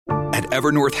At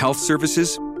Evernorth Health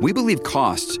Services, we believe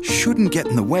costs shouldn't get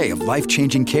in the way of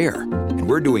life-changing care, and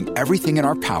we're doing everything in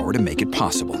our power to make it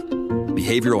possible.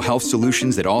 Behavioral health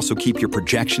solutions that also keep your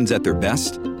projections at their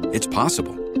best? It's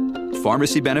possible.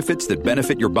 Pharmacy benefits that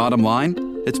benefit your bottom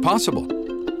line? It's possible.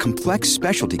 Complex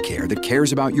specialty care that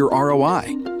cares about your ROI?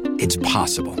 It's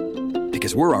possible.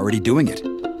 Because we're already doing it.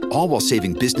 All while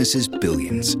saving businesses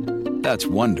billions. That's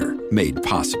Wonder made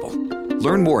possible.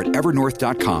 Learn more at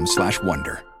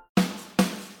evernorth.com/wonder.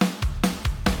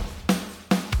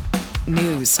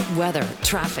 News, weather,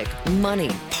 traffic, money,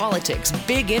 politics,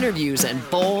 big interviews, and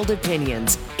bold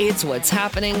opinions. It's what's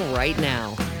happening right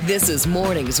now. This is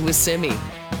Mornings with Simi.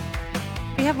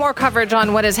 We have more coverage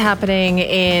on what is happening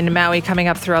in Maui coming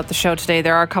up throughout the show today.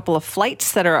 There are a couple of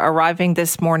flights that are arriving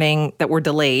this morning that were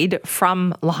delayed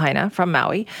from Lahaina, from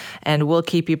Maui, and we'll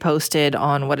keep you posted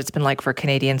on what it's been like for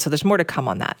Canadians. So there's more to come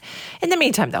on that. In the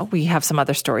meantime, though, we have some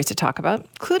other stories to talk about,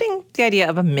 including the idea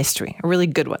of a mystery, a really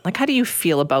good one. Like, how do you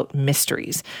feel about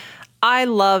mysteries? I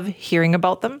love hearing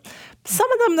about them.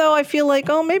 Some of them, though, I feel like,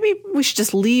 maybe we should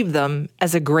just leave them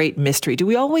as a great mystery. Do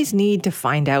we always need to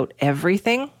find out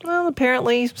everything? Well,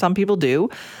 apparently some people do,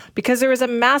 because there is a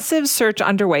massive search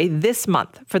underway this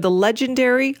month for the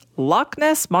legendary Loch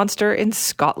Ness Monster in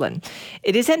Scotland.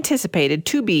 It is anticipated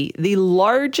to be the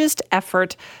largest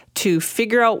effort to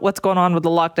figure out what's going on with the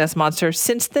Loch Ness Monster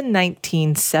since the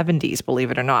 1970s, believe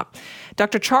it or not.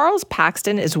 Dr. Charles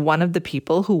Paxton is one of the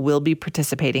people who will be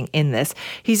participating in this.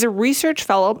 He's a research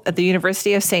fellow at the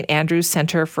University of St. Andrews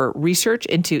Centre for Research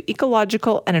into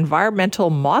Ecological and Environmental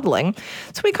Modeling.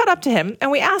 So we caught up to him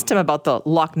and we asked him about the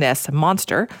Loch Ness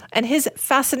Monster and his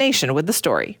fascination with the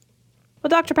story. Well,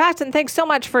 Dr. Paxton, thanks so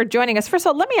much for joining us. First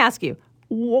of all, let me ask you,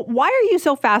 why are you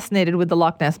so fascinated with the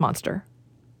Loch Ness Monster?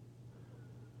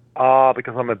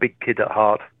 Because I'm a big kid at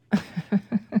heart.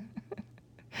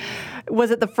 Was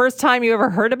it the first time you ever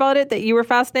heard about it that you were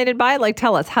fascinated by it? Like,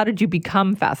 tell us, how did you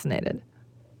become fascinated?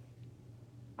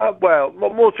 Well,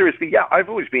 more seriously, yeah, I've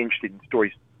always been interested in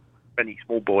stories, many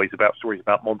small boys, about stories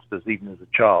about monsters, even as a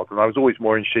child. And I was always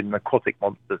more interested in aquatic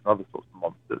monsters and other sorts of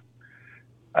monsters.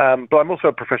 But I'm also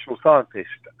a professional scientist.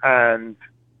 And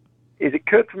it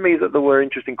occurred to me that there were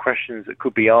interesting questions that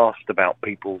could be asked about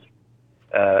people's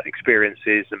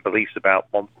experiences and beliefs about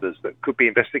monsters that could be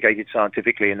investigated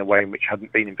scientifically in a way in which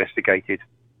hadn't been investigated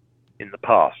in the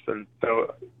past. And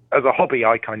so as a hobby,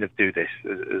 I kind of do this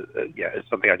as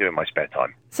something I do in my spare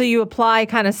time. So you apply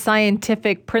kind of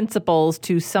scientific principles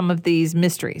to some of these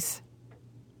mysteries?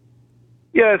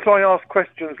 Yeah, so I ask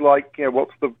questions like,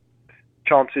 what's the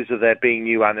chances of there being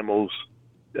new animals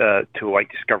to await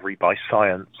discovery by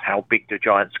science? How big do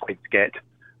giant squids get?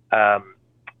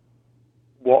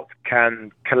 What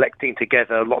can collecting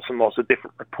together lots and lots of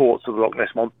different reports of the Loch Ness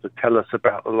Monster tell us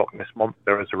about the Loch Ness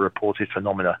Monster as a reported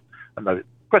phenomena? And those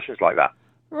questions like that.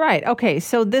 Right. Okay.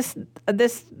 So this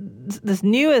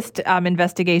newest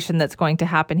investigation that's going to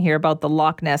happen here about the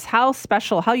Loch Ness, how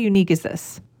special, how unique is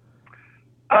this?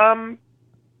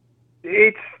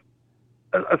 It's,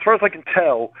 as far as I can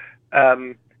tell,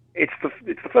 it's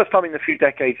the first time in a few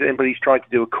decades that anybody's tried to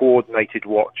do a coordinated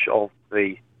watch of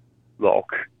the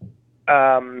loch.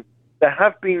 There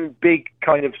have been big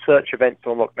kind of search events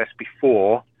on Loch Ness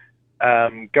before.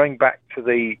 Going back to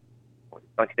the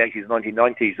 1980s and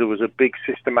 1990s, there was a big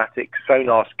systematic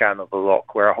sonar scan of the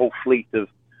loch where a whole fleet of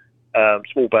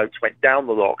small boats went down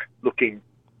the loch looking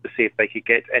to see if they could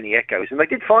get any echoes. And they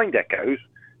did find echoes.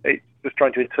 It's just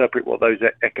trying to interpret what those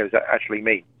echoes actually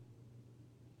mean.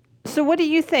 So what do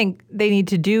you think they need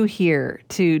to do here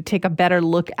to take a better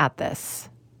look at this?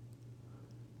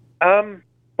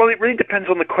 Well, it really depends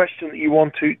on the question that you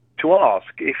want to ask.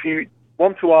 If you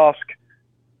want to ask,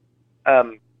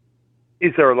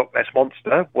 is there a Loch Ness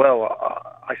Monster? Well,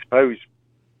 I suppose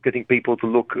getting people to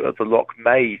look at the loch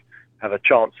may have a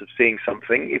chance of seeing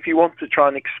something. If you want to try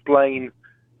and explain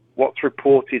what's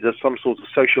reported as some sort of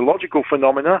sociological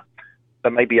phenomena,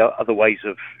 there may be other ways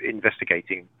of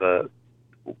investigating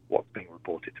what's being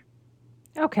reported.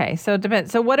 Okay, so it depends.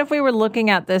 So what if we were looking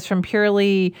at this from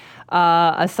purely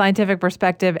a scientific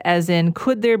perspective, as in,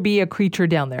 could there be a creature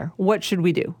down there? What should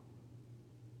we do?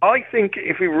 I think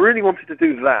if we really wanted to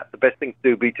do that, the best thing to do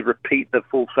would be to repeat the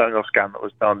full sonar scan that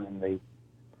was done in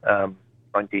the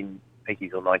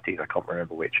 1980s or 90s, I can't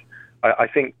remember which. I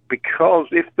think because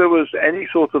if there was any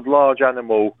sort of large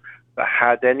animal that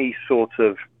had any sort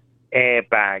of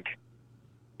airbag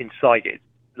inside it,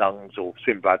 lungs or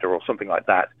swim bladder or something like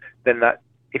that, then that,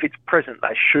 if it's present,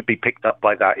 that should be picked up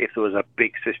by that if there was a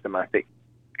big systematic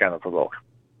scan of the loch.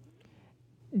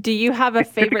 Do you have a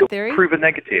favorite theory? Prove a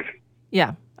negative.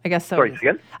 Yeah, I guess so. Sorry,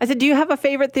 again? I said, do you have a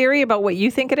favorite theory about what you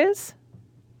think it is?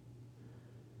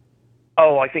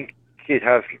 Oh, I think it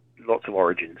has lots of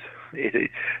origins.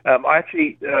 I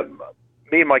actually,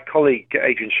 me and my colleague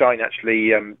Adrian Shine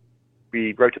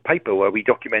we wrote a paper where we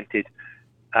documented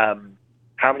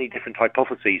how many different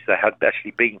hypotheses there had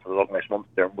actually been for the Loch Ness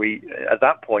Monster. And at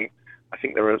that point, I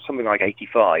think there were something like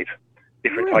 85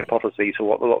 different hypotheses for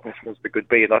what the Loch Ness Monster could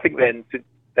be. And I think then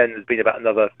there's been about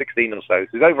another 16 or so.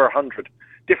 So there's over 100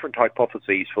 different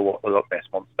hypotheses for what the Loch Ness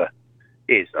Monster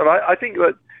is. And I think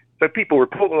that, so people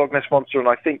report the Loch Ness Monster, and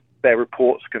I think their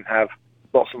reports can have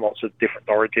lots and lots of different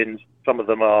origins. Some of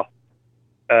them are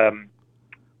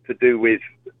to do with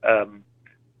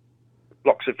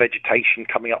blocks of vegetation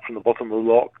coming up from the bottom of the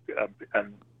loch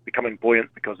and becoming buoyant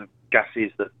because of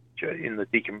gases that in the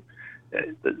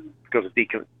because of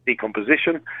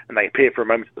decomposition, and they appear for a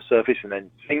moment at the surface and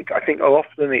then sink. I think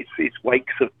often it's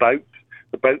wakes of boats.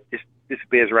 The boat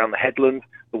disappears around the headland.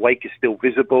 The wake is still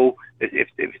visible if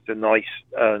it's a nice,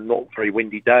 not very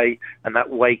windy day, and that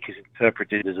wake is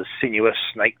interpreted as a sinuous,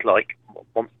 snake-like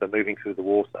monster moving through the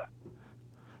water.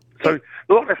 So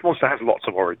the Loch Ness Monster has lots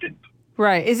of origins.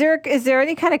 Right. Is there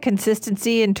any kind of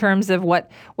consistency in terms of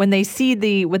what when they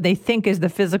think is the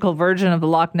physical version of the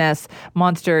Loch Ness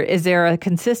Monster? Is there a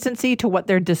consistency to what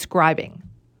they're describing?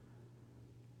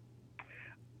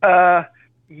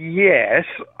 Yes.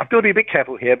 I've got to be a bit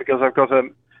careful here because I've got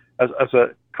as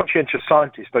a conscientious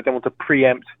scientist, I don't want to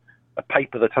preempt a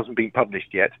paper that hasn't been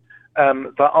published yet.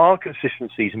 There are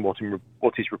consistencies in what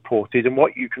is reported, and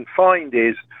what you can find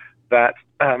is that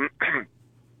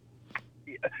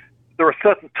there are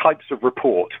certain types of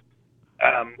report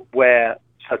where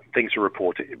certain things are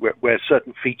reported, where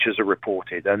certain features are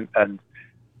reported, and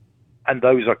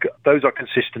those are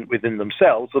consistent within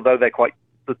themselves, although the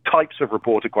types of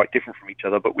report are quite different from each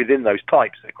other, but within those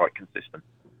types they're quite consistent.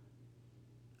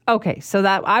 Okay, so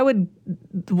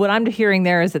what I'm hearing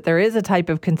there is that there is a type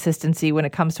of consistency when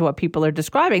it comes to what people are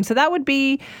describing. So that would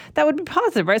be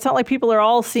positive, right? It's not like people are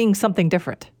all seeing something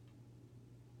different.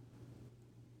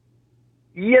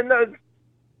 Yeah, no.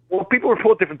 Well, people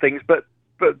report different things, but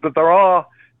there are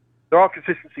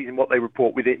consistencies in what they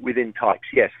report within types.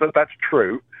 Yes, that's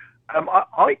true.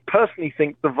 I personally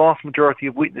think the vast majority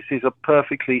of witnesses are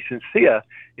perfectly sincere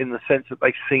in the sense that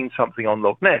they've seen something on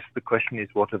Loch Ness. The question is,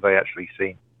 what have they actually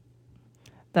seen?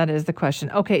 That is the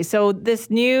question. Okay, so this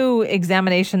new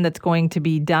examination that's going to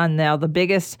be done now,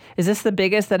 is this the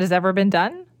biggest that has ever been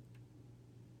done?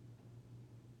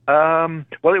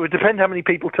 Well, it would depend how many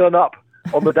people turn up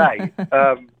on the day.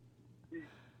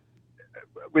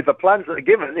 With the plans that are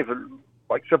given, if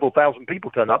like several thousand people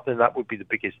turn up, then that would be the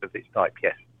biggest of its type,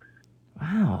 yes.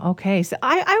 Wow, okay. So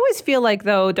I always feel like,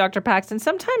 though, Dr. Paxton,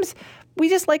 sometimes we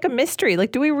just like a mystery.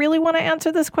 Like, do we really want to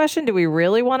answer this question? Do we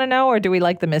really want to know, or do we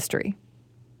like the mystery?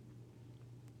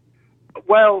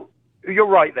 Well, you're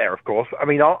right there, of course. I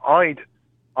mean, I'd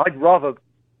rather,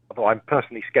 although I'm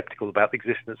personally skeptical about the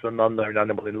existence of an unknown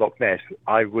animal in Loch Ness,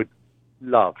 I would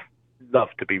love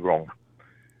to be wrong.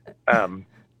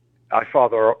 I'd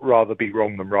rather be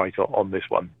wrong than right on this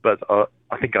one, but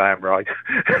I think I am right.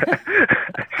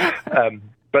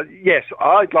 But yes,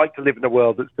 I'd like to live in a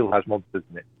world that still has monsters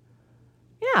in it.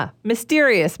 Yeah,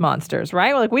 mysterious monsters,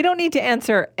 right? Like, we don't need to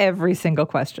answer every single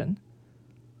question.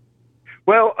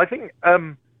 Well, I think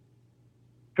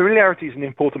familiarity is an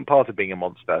important part of being a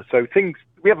monster. So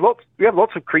we have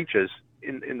lots of creatures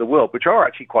in the world which are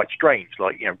actually quite strange,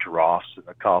 like giraffes and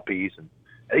okapis and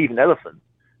even elephants.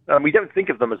 We don't think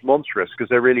of them as monstrous because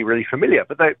they're really, really familiar,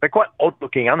 but they're quite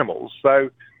odd-looking animals. So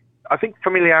I think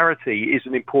familiarity is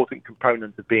an important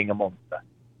component of being a monster.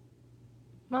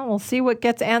 Well, we'll see what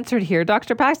gets answered here.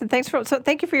 Dr. Paxton,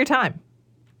 thank you for your time.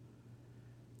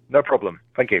 No problem.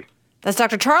 Thank you. That's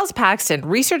Dr. Charles Paxton,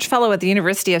 research fellow at the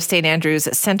University of St. Andrews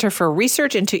Center for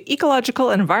Research into Ecological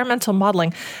and Environmental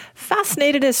Modeling,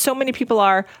 fascinated, as so many people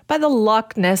are, by the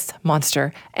Loch Ness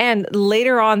Monster. And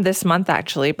later on this month,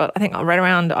 actually, but I think right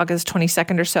around August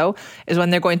 22nd or so, is when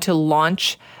they're going to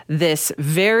launch this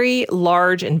very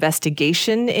large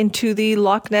investigation into the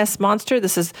Loch Ness Monster.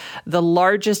 This is the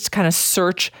largest kind of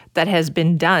search that has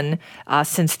been done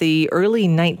since the early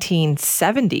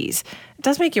 1970s. It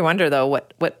does make you wonder, though,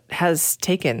 what has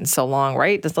taken so long,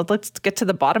 right? Let's get to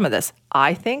the bottom of this.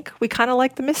 I think we kind of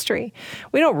like the mystery.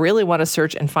 We don't really want to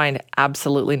search and find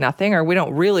absolutely nothing, or we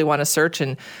don't really want to search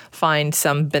and find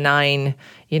some benign,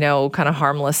 kind of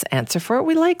harmless answer for it.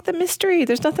 We like the mystery.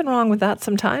 There's nothing wrong with that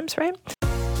sometimes, right?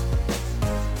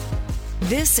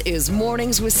 This is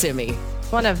Mornings with Simi.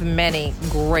 One of many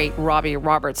great Robbie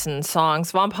Robertson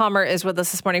songs. Vaughn Palmer is with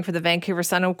us this morning for the Vancouver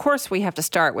Sun. And of course, we have to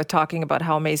start with talking about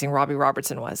how amazing Robbie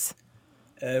Robertson was.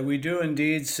 We do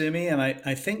indeed, Simi. And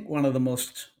I think one of the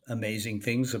most amazing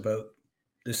things about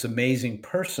this amazing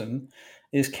person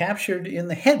is captured in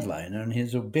the headline on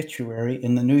his obituary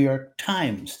in the New York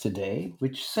Times today,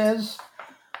 which says,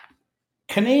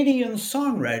 Canadian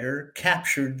songwriter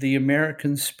captured the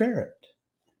American spirit.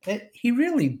 He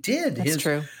really did. That's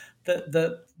true.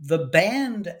 The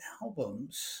band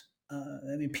albums.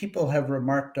 I mean, people have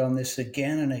remarked on this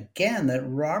again and again that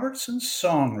Robertson's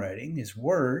songwriting, his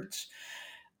words,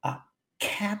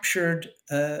 captured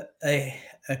a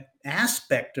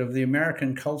aspect of the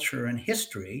American culture and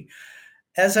history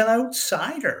as an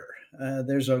outsider.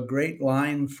 There's a great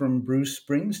line from Bruce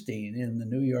Springsteen in the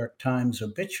New York Times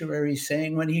obituary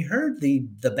saying when he heard the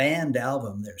band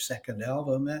album, their second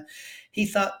album, he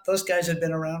thought those guys had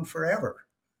been around forever.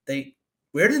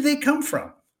 Where did they come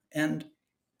from? And,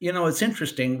 it's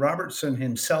interesting. Robertson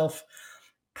himself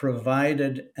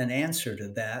provided an answer to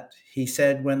that. He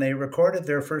said when they recorded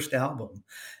their first album,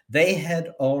 they had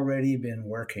already been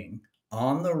working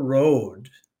on the road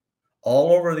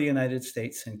all over the United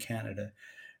States and Canada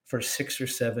for 6 or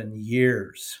 7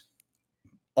 years,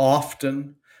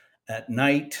 often at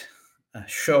night,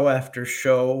 show after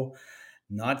show,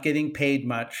 not getting paid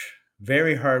much,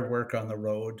 very hard work on the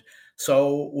road.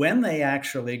 So when they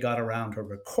actually got around to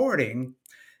recording,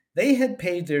 they had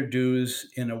paid their dues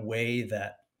in a way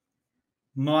that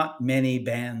not many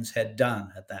bands had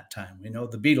done at that time. We know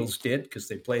the Beatles did because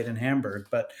they played in Hamburg,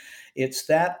 but it's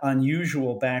that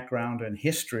unusual background and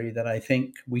history that I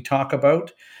think we talk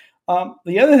about.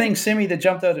 The other thing, Simi, that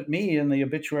jumped out at me in the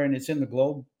obituary, and it's in the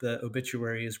Globe, the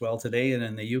obituary as well today, and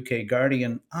in the UK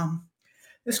Guardian,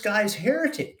 this guy's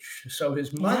heritage. So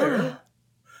his mother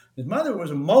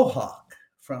was a Mohawk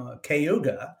from a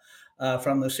Cayuga,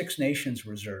 from the Six Nations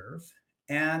Reserve.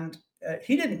 And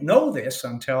he didn't know this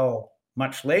until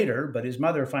much later, but his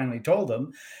mother finally told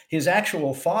him. His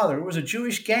actual father was a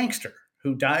Jewish gangster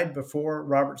who died before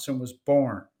Robertson was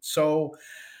born. So,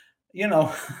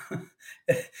 a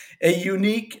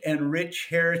unique and rich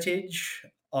heritage.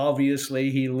 Obviously,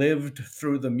 he lived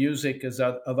through the music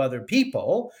of other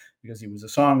people because he was a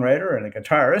songwriter and a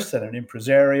guitarist and an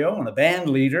impresario and a band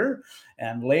leader,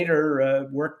 and later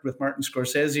worked with Martin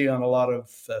Scorsese on a lot of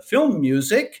film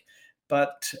music.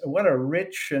 But what a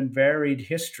rich and varied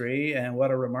history, and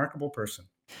what a remarkable person.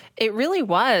 It really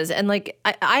was. And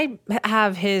I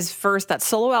have his first, that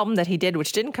solo album that he did,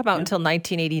 which didn't come out until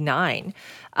 1989.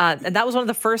 And that was one of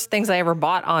the first things I ever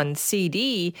bought on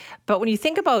CD. But when you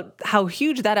think about how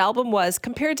huge that album was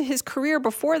compared to his career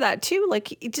before that too,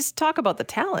 just talk about the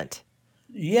talent.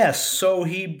 Yes. So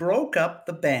he broke up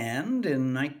the band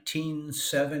in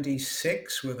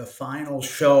 1976 with a final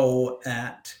show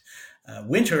at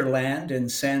Winterland in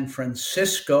San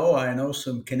Francisco. I know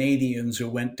some Canadians who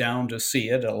went down to see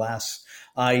it. Alas,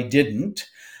 I didn't.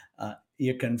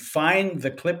 You can find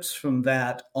the clips from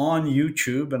that on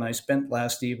YouTube, and I spent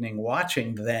last evening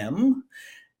watching them.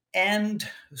 And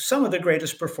some of the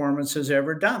greatest performances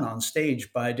ever done on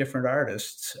stage by different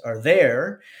artists are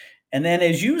there. And then,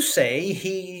 as you say,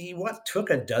 he took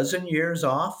a dozen years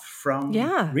off from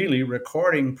really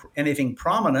recording anything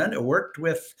prominent. It worked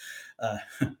with,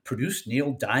 produced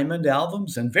Neil Diamond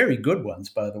albums, and very good ones,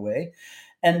 by the way.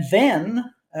 And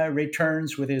then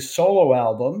returns with his solo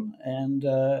album, and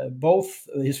both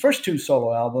his first two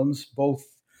solo albums, both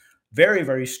very,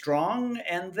 very strong,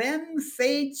 and then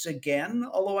fades again.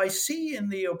 Although I see in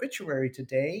the obituary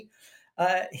today,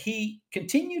 he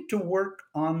continued to work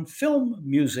on film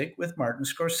music with Martin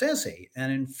Scorsese.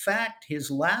 And in fact, his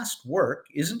last work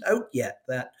isn't out yet.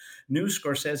 That new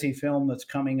Scorsese film that's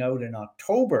coming out in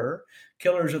October,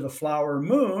 Killers of the Flower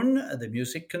Moon, the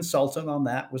music consultant on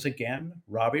that was, again,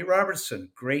 Robbie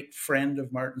Robertson, great friend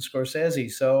of Martin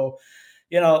Scorsese. So,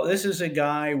 this is a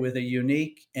guy with a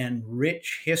unique and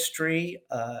rich history.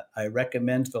 I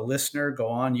recommend the listener go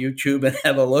on YouTube and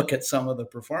have a look at some of the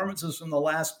performances from The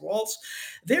Last Waltz.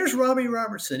 There's Robbie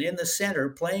Robertson in the center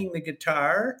playing the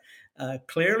guitar,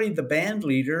 clearly the band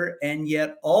leader, and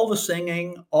yet all the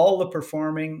singing, all the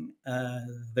performing,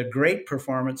 the great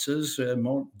performances,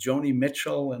 Joni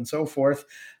Mitchell and so forth,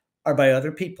 are by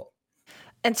other people.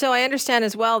 And so I understand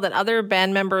as well that other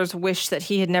band members wish that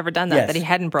he had never done that, that he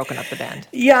hadn't broken up the band.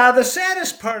 Yeah, the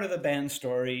saddest part of the band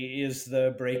story is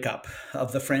the breakup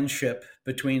of the friendship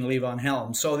between Levon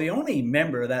Helm. So the only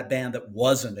member of that band that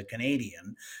wasn't a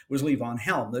Canadian was Levon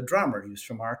Helm, the drummer. He was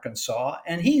from Arkansas,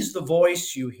 and he's the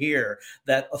voice you hear,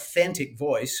 that authentic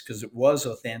voice, because it was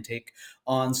authentic,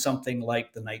 on something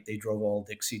like The Night They Drove Old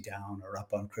Dixie Down or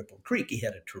Up on Cripple Creek. He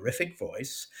had a terrific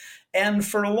voice. And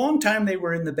for a long time, they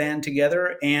were in the band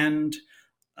together, and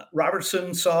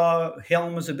Robertson saw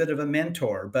Helm as a bit of a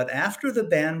mentor. But after the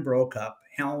band broke up,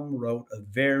 Helm wrote a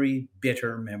very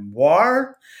bitter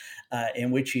memoir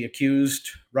in which he accused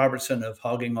Robertson of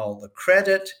hogging all the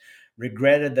credit,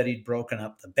 regretted that he'd broken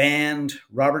up the band.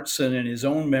 Robertson, in his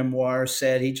own memoir,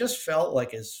 said he just felt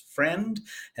like his friend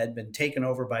had been taken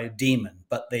over by a demon,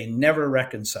 but they never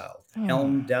reconciled.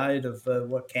 Helm died of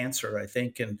cancer, I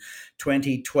think, in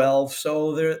 2012.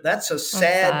 So that's a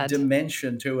sad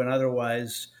dimension to an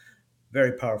otherwise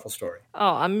very powerful story.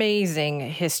 Oh, amazing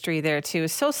history there, too.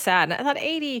 So sad. I thought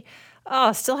 80...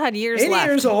 Oh, still had years 80 left.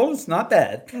 80 years old, it's not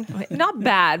bad. Not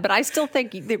bad, but I still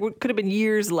think there could have been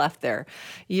years left there.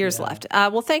 Years left.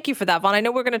 Well, thank you for that, Vaughn. I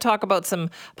know we're going to talk about some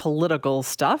political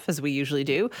stuff, as we usually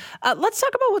do. Let's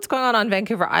talk about what's going on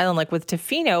Vancouver Island, like with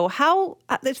Tofino. How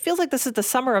it feels like this is the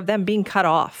summer of them being cut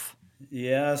off.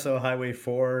 Yeah, so Highway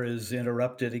 4 is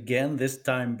interrupted again, this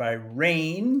time by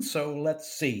rain. So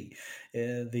let's see.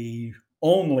 The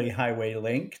only highway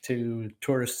link to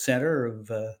tourist center of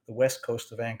the west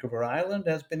coast of Vancouver Island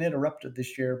has been interrupted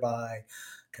this year by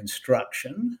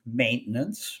construction,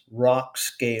 maintenance, rock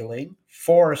scaling,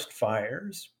 forest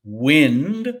fires,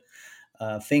 wind,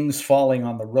 things falling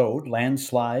on the road,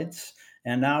 landslides,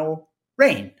 and now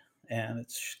rain. And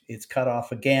it's cut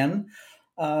off again.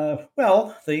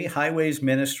 Well, the Highways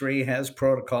Ministry has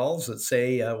protocols that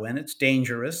say when it's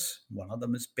dangerous, one of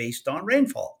them is based on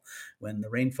rainfall. When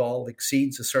the rainfall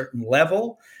exceeds a certain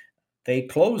level, they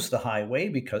close the highway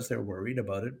because they're worried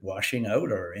about it washing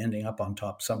out or ending up on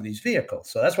top of somebody's vehicle.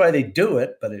 So that's why they do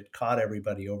it, but it caught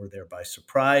everybody over there by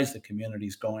surprise. The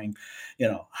community's going,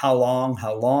 how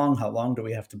long do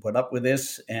we have to put up with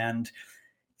this? And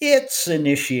it's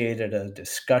initiated a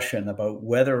discussion about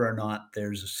whether or not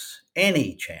there's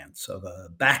any chance of a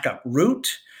backup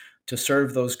route to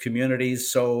serve those communities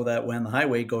so that when the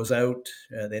highway goes out,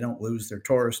 they don't lose their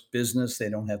tourist business, they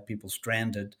don't have people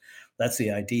stranded. That's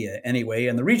the idea anyway.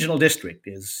 And the regional district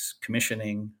is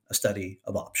commissioning a study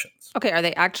of options. Okay, are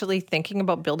they actually thinking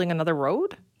about building another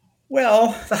road?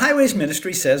 Well, the Highways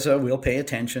Ministry says we'll pay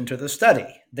attention to the study.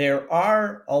 There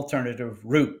are alternative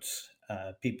routes.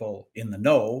 People in the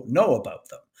know about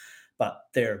them, but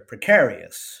they're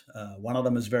precarious. One of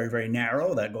them is very, very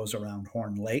narrow. That goes around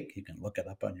Horn Lake. You can look it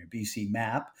up on your BC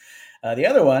map. The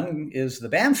other one is the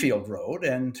Bamfield Road,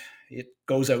 and it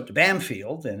goes out to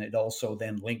Bamfield, and it also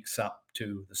then links up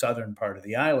to the southern part of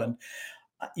the island.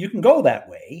 You can go that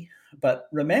way, but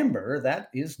remember, that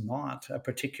is not a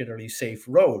particularly safe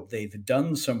road. They've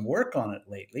done some work on it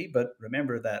lately, but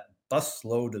remember that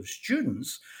busload of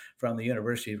students from the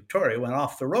University of Victoria went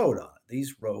off the road on it.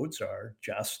 These roads are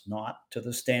just not to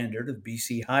the standard of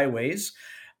BC highways.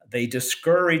 They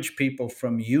discourage people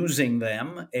from using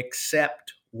them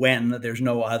except when there's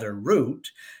no other route.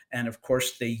 And of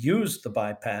course, they used the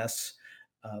bypass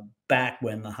back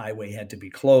when the highway had to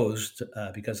be closed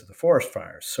because of the forest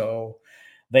fires. So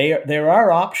there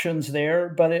are options there,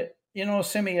 but it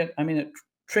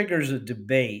triggers a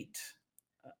debate,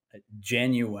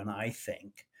 genuine, I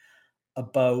think,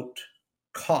 about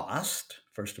cost.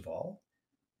 First of all,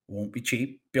 won't be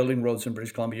cheap. Building roads in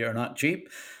British Columbia are not cheap.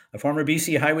 A former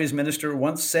BC Highways minister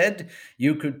once said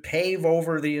you could pave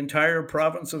over the entire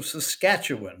province of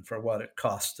Saskatchewan for what it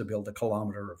costs to build a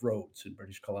kilometer of roads in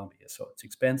British Columbia. So it's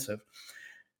expensive.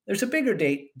 There's a bigger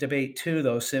debate too,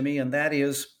 though, Simi, and that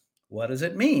is, what does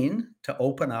it mean to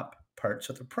open up parts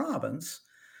of the province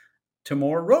to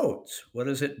more roads? What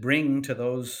does it bring to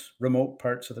those remote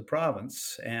parts of the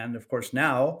province? And of course,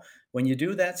 now, when you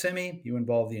do that, Simi, you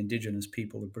involve the Indigenous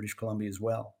people of British Columbia as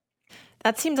well.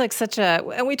 That seems like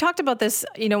and we talked about this,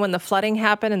 when the flooding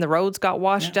happened and the roads got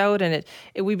washed out, and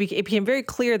it became very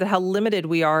clear that how limited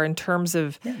we are in terms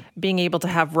of being able to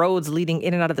have roads leading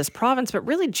in and out of this province. But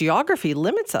really, geography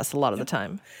limits us a lot of the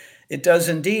time. It does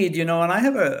indeed, and I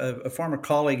have a former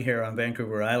colleague here on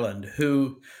Vancouver Island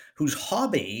whose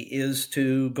hobby is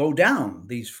to go down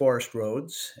these forest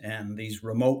roads and these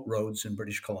remote roads in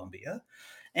British Columbia.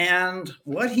 And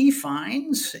what he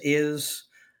finds is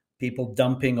people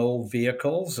dumping old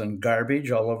vehicles and garbage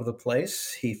all over the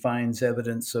place. He finds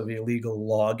evidence of illegal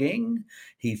logging.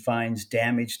 He finds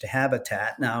damage to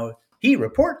habitat. Now, he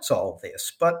reports all of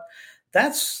this, but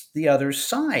that's the other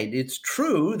side. It's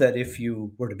true that if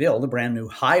you were to build a brand new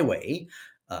highway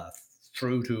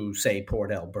through to, say,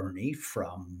 Port Alberni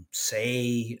from,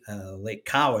 say, Lake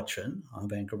Cowichan on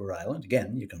Vancouver Island,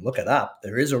 again, you can look it up.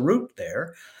 There is a route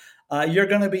there. You're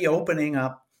going to be opening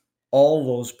up all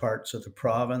those parts of the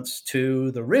province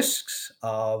to the risks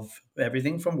of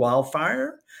everything from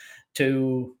wildfire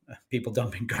to people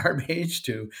dumping garbage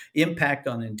to impact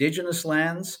on Indigenous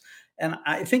lands. And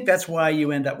I think that's why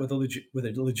you end up with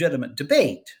a legitimate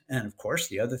debate. And of course,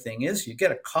 the other thing is you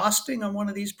get a costing on one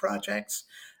of these projects,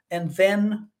 and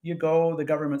then the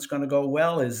government's going to go,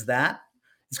 well, is that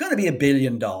It's going to be $1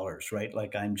 billion, right?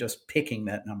 Like, I'm just picking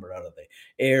that number out of the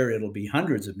air. It'll be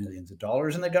hundreds of millions of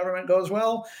dollars. And the government goes,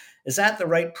 well, is that the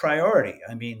right priority?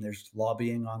 I mean, there's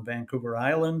lobbying on Vancouver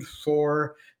Island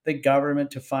for the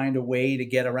government to find a way to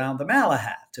get around the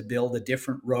Malahat, to build a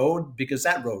different road, because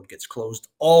that road gets closed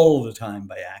all the time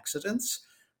by accidents.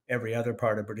 Every other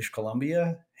part of British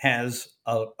Columbia has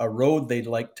a road they'd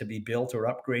like to be built or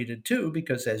upgraded to,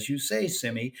 because, as you say,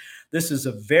 Simi, this is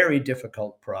a very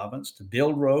difficult province to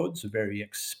build roads, a very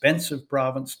expensive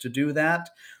province to do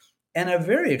that, and a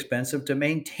very expensive to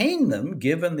maintain them,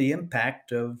 given the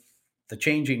impact of the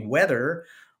changing weather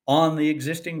on the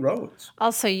existing roads.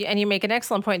 Also, and you make an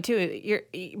excellent point too,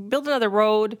 you build another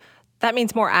road, that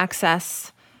means more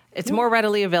access. It's more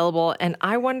readily available. And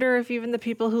I wonder if even the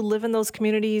people who live in those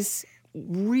communities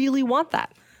really want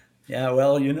that. Yeah,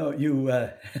 well, you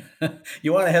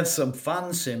you want to have some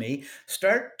fun, Simi.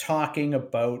 Start talking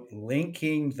about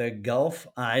linking the Gulf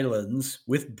Islands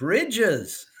with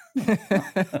bridges.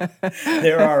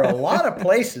 There are a lot of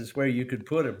places where you could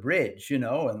put a bridge, and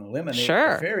eliminate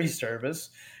the ferry service.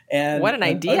 And what an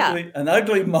idea. An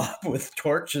ugly mob with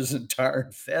torches and tar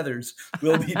and feathers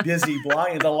will be busy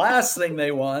blocking. The last thing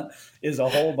they want is a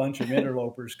whole bunch of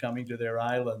interlopers coming to their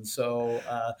island. So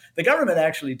the government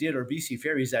actually did, or BC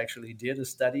Ferries actually did, a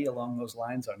study along those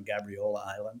lines on Gabriola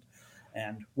Island.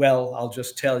 And, well, I'll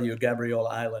just tell you, Gabriola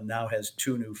Island now has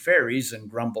 2 new ferries and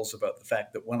grumbles about the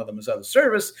fact that one of them is out of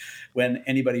service when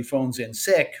anybody phones in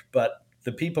sick. But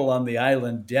the people on the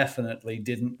island definitely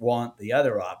didn't want the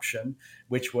other option,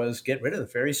 which was get rid of the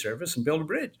ferry service and build a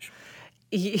bridge.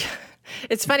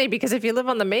 It's funny because if you live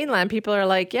on the mainland, people are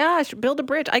like, yeah, I should build a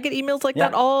bridge. I get emails like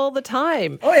that all the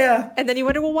time. Oh, yeah. And then you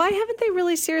wonder, well, why haven't they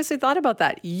really seriously thought about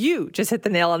that? You just hit the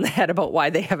nail on the head about why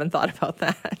they haven't thought about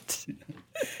that.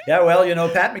 Yeah, well,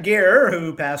 Pat McGeer,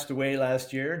 who passed away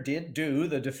last year, did do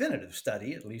the definitive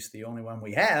study, at least the only one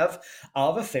we have,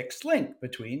 of a fixed link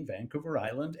between Vancouver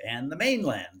Island and the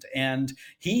mainland. And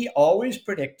he always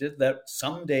predicted that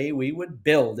someday we would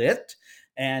build it.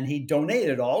 And he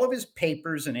donated all of his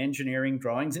papers and engineering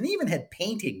drawings, and even had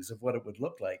paintings of what it would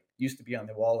look like. It used to be on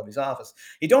the wall of his office.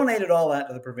 He donated all that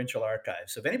to the Provincial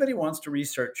Archives. So if anybody wants to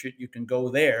research it, you can go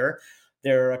there.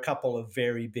 There are a couple of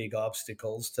very big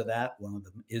obstacles to that. One of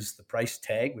them is the price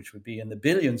tag, which would be in the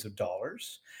billions of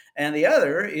dollars. And the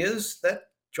other is that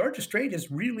Georgia Strait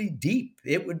is really deep.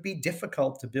 It would be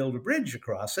difficult to build a bridge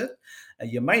across it.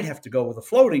 You might have to go with a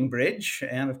floating bridge.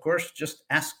 And of course, just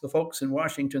ask the folks in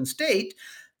Washington State.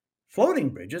 Floating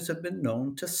bridges have been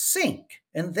known to sink.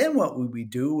 And then what would we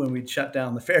do when we'd shut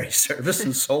down the ferry service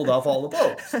and sold off all the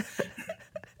boats?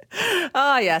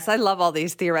 Oh, yes. I love all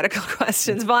these theoretical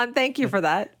questions. Vaughn, thank you for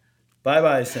that.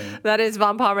 Bye-bye, Sam. That is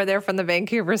Vaughn Palmer there from the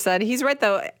Vancouver Sun. He's right,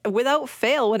 though. Without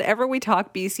fail, whenever we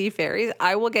talk BC ferries,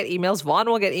 I will get emails. Vaughn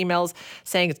will get emails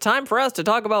saying it's time for us to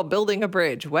talk about building a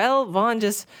bridge. Well, Vaughn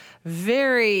just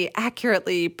very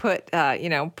accurately put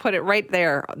it right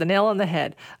there, the nail on the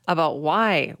head, about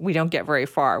why we don't get very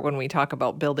far when we talk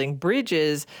about building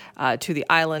bridges to the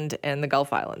island and the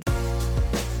Gulf Islands.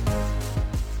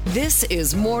 This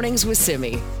is Mornings with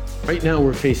Simi. Right now,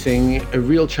 we're facing a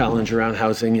real challenge around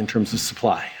housing in terms of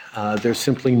supply. There's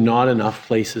simply not enough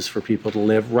places for people to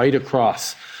live right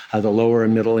across the lower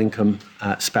and middle income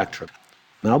spectrum.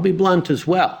 And I'll be blunt as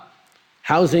well.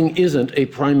 Housing isn't a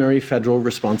primary federal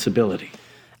responsibility.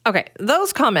 Okay,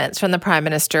 those comments from the Prime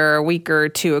Minister a week or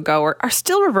two ago are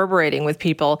still reverberating with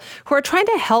people who are trying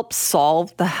to help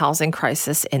solve the housing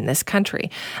crisis in this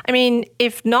country. I mean,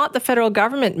 if not the federal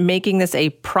government making this a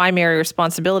primary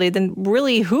responsibility, then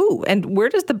really who? And where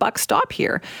does the buck stop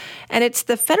here? And it's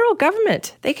the federal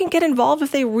government. They can get involved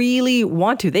if they really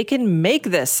want to. They can make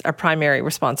this a primary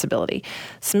responsibility.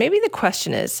 So maybe the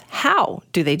question is, how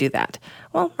do they do that?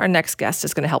 Well, our next guest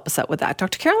is going to help us out with that.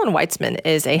 Dr. Carolyn Weitzman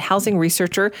is a housing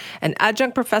researcher and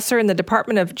adjunct professor in the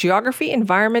Department of Geography,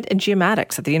 Environment, and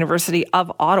Geomatics at the University of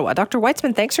Ottawa. Dr.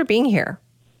 Weitzman, thanks for being here.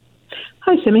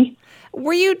 Hi, Simi.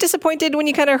 Were you disappointed when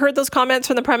you kind of heard those comments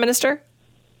from the Prime Minister?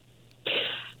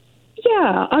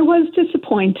 Yeah, I was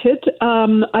disappointed.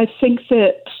 I think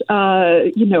that,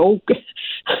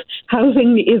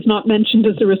 housing is not mentioned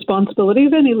as a responsibility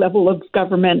of any level of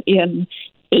government in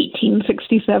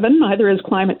 1867, neither is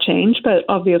climate change, but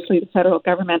obviously the federal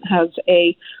government has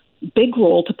a big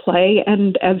role to play.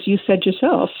 And as you said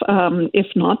yourself, if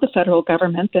not the federal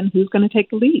government, then who's going to take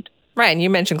the lead? Right. And you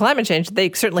mentioned climate change.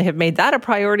 They certainly have made that a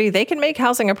priority. They can make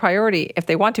housing a priority if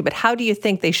they want to. But how do you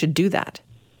think they should do that?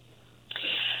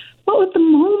 Well, at the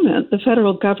moment, the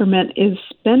federal government is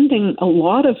spending a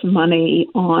lot of money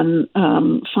on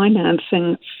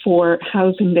financing for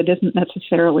housing that isn't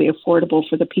necessarily affordable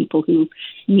for the people who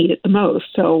need it the most.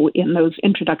 So in those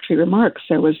introductory remarks,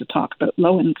 there was a talk about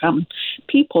low-income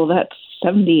people. That's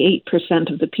 78%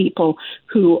 of the people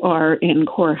who are in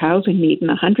core housing need and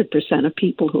 100% of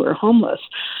people who are homeless.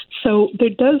 So there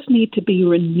does need to be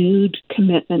renewed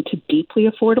commitment to deeply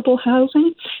affordable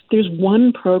housing. There's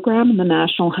one program in the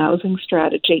National Housing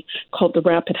Strategy called the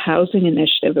Rapid Housing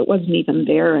Initiative. It wasn't even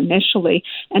there initially,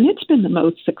 and it's been the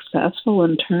most successful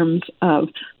in terms of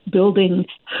building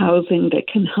housing that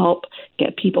can help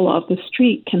get people off the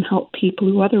street, can help people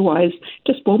who otherwise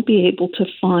just won't be able to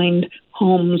find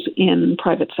homes in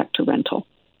private sector rental.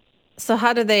 So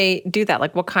how do they do that?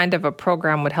 Like, what kind of a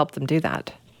program would help them do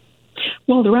that?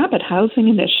 Well, the Rapid Housing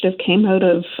Initiative came out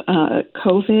of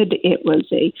COVID. It was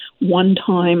a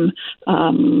one-time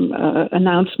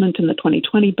announcement in the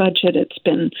 2020 budget. It's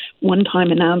been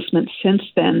one-time announcement since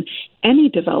then. Any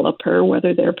developer,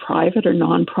 whether they're private or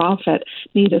nonprofit,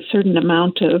 need a certain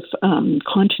amount of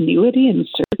continuity and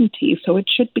certainty. So it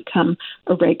should become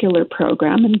a regular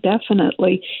program, and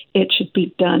definitely it should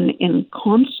be done in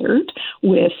concert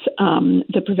with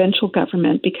the provincial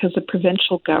government, because the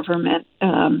provincial government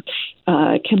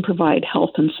can provide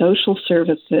health and social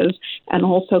services and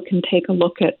also can take a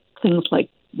look at things like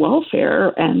welfare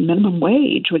and minimum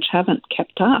wage, which haven't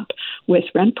kept up with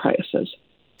rent prices.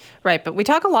 Right, but we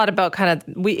talk a lot about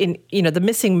the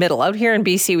missing middle. Out here in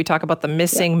BC, we talk about the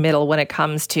missing middle when it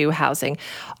comes to housing.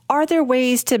 Are there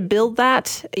ways to build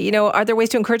that? Are there ways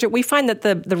to encourage it? We find that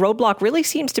the roadblock really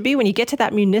seems to be when you get to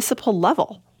that municipal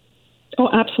level. Oh,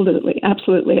 absolutely,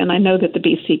 absolutely. And I know that the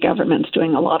BC government's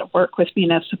doing a lot of work with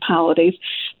municipalities.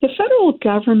 The federal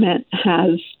government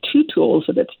has two tools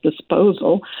at its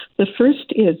disposal. The first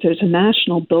is there's a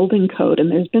national building code, and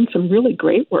there's been some really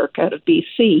great work out of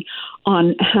BC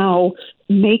on how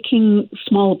making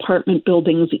small apartment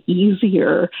buildings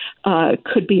easier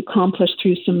could be accomplished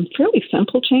through some fairly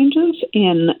simple changes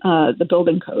in the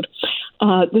building code.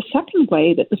 The second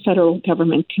way that the federal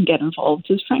government can get involved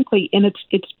is, frankly, in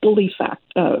its bully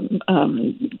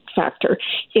factor.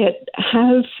 It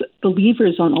has the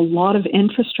levers on a lot of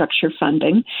infrastructure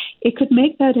funding. It could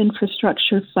make that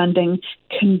infrastructure funding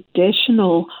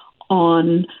conditional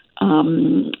on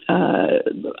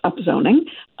upzoning,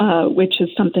 which is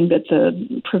something that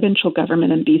the provincial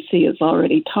government in BC is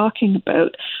already talking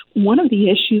about. One of the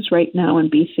issues right now in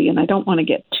BC, and I don't want to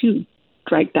get too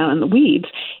dragged down in the weeds,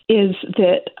 is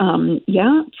that,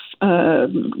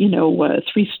 a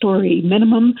 3-story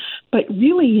minimum, but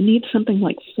really you need something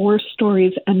like 4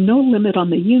 stories and no limit on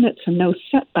the units and no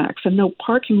setbacks and no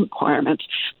parking requirements,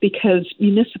 because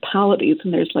municipalities,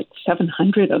 and there's like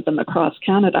 700 of them across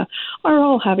Canada, are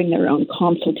all having their own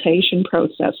consultation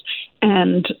process,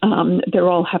 and they're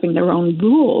all having their own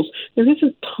rules. There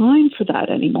isn't time for that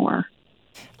anymore.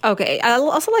 Okay. I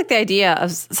also like the idea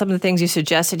of some of the things you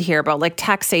suggested here about like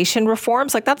taxation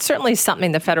reforms. Like that's certainly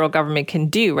something the federal government can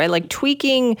do, right? Like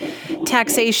tweaking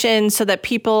taxation so that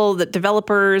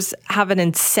developers have an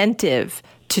incentive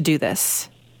to do this.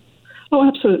 Oh,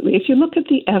 absolutely. If you look at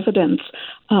the evidence,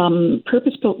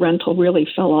 purpose-built rental really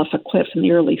fell off a cliff in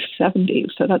the early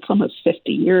 70s. So that's almost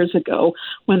 50 years ago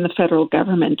when the federal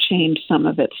government changed some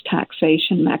of its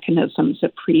taxation mechanisms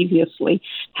that previously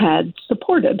had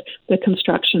supported the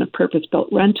construction of purpose-built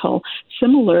rental.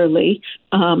 Similarly,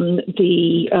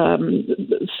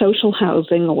 the social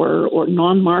housing or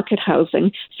non-market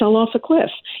housing fell off a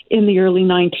cliff in the early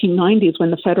 1990s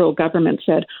when the federal government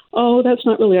said, oh, that's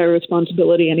not really our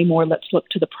responsibility anymore. Let's look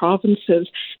to the provinces.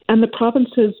 And the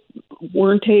provinces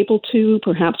weren't able to,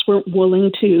 perhaps weren't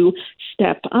willing to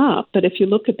step up. But if you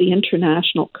look at the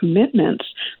international commitments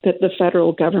that the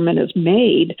federal government has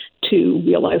made to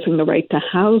realizing the right to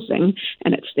housing,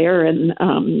 and it's there in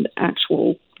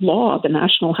actual law, the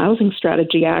National Housing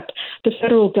Strategy Act, the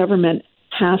federal government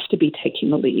has to be taking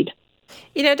the lead.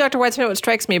 You know, Dr. Weitzman, what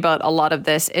strikes me about a lot of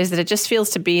this is that it just feels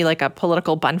to be like a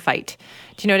political bun fight.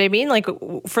 Do you know what I mean? Like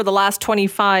for the last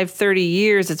 25, 30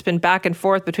 years, it's been back and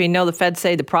forth between, no, the feds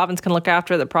say the province can look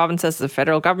after it, the province says the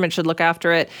federal government should look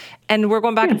after it, and we're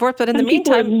going back and forth. But in the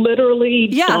meantime, people are literally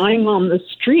dying on the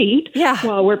street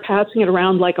while we're passing it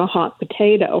around like a hot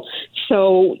potato.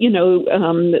 So, you know,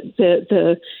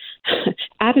 the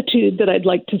attitude that I'd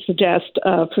like to suggest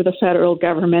for the federal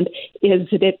government is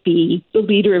that it be the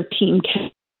leader of Team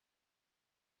Canada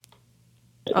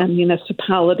and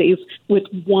municipalities with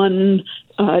one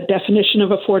definition of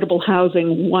affordable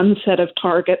housing, one set of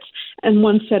targets, and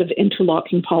one set of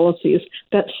interlocking policies.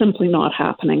 That's simply not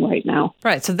happening right now.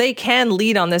 Right. So they can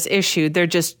lead on this issue. They're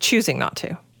just choosing not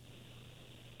to.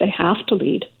 They have to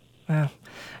lead. Wow.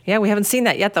 Yeah, we haven't seen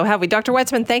that yet, though, have we? Dr.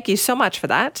 Weitzman, thank you so much for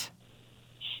that.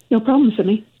 No problem,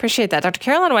 Sydney. Appreciate that. Dr.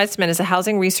 Caroline Weitzman is a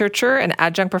housing researcher and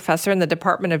adjunct professor in the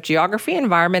Department of Geography,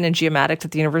 Environment, and Geomatics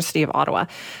at the University of Ottawa.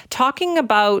 Talking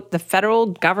about the federal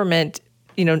government,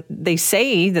 they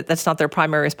say that that's not their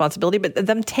primary responsibility, but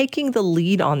them taking the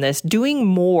lead on this, doing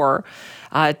more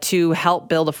to help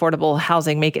build affordable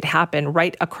housing, make it happen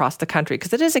right across the country,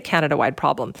 because it is a Canada-wide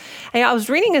problem. And I was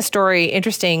reading a story,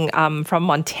 interesting, from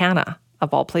Montana,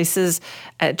 of all places.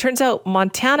 It turns out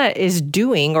Montana is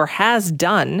doing or has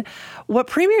done what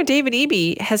Premier David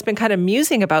Eby has been kind of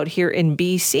musing about here in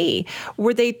BC,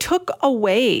 where they took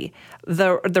away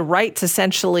the rights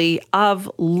essentially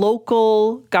of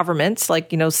local governments,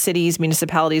 like, cities,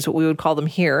 municipalities, what we would call them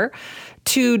here,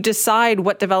 to decide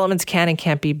what developments can and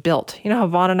can't be built. How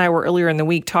Vaughn and I were earlier in the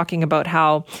week talking about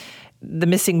how the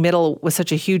missing middle was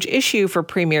such a huge issue for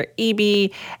Premier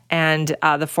Eby and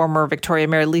the former Victoria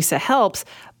Mayor Lisa Helps.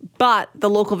 But the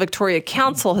local Victoria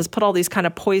Council has put all these kind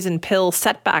of poison pill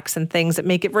setbacks and things that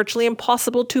make it virtually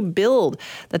impossible to build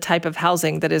the type of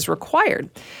housing that is required.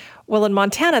 Well, in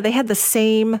Montana, they had the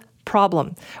same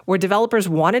problem where developers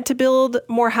wanted to build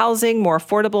more housing, more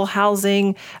affordable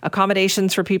housing,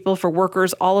 accommodations for people, for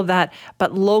workers, all of that.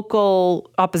 But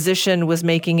local opposition was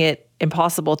making it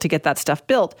impossible to get that stuff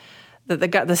built.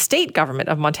 The state government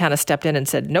of Montana stepped in and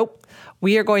said, nope,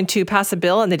 we are going to pass a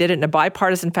bill. And they did it in a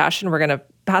bipartisan fashion. We're going to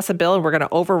pass a bill and we're going to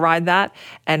override that.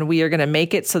 And we are going to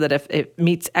make it so that if it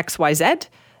meets XYZ,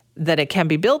 that it can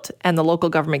be built and the local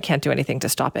government can't do anything to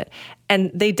stop it.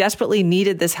 And they desperately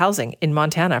needed this housing in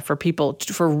Montana for people,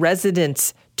 for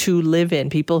residents to live in,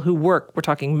 people who work. We're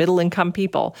talking middle income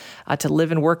people to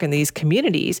live and work in these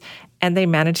communities. And they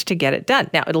managed to get it done.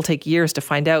 Now, it'll take years to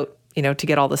find out, to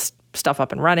get all this stuff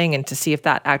up and running and to see if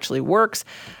that actually works.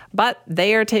 But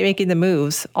they are making the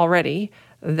moves already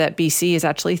that BC is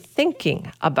actually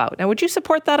thinking about. Now, would you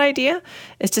support that idea?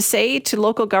 Is to say to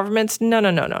local governments, no.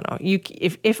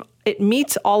 If it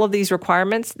meets all of these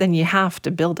requirements, then you have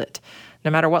to build it,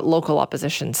 no matter what local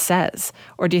opposition says?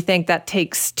 Or do you think that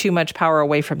takes too much power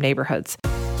away from neighborhoods?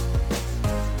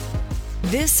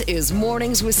 This is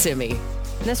Mornings with Simi.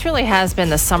 This really has been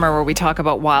the summer where we talk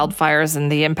about wildfires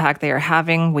and the impact they are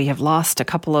having. We have lost a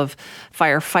couple of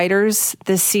firefighters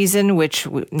this season, which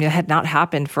had not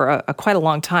happened for quite a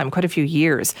long time, quite a few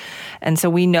years. And so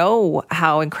we know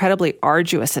how incredibly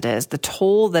arduous it is, the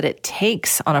toll that it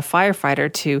takes on a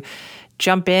firefighter to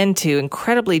jump into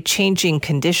incredibly changing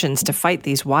conditions to fight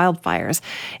these wildfires.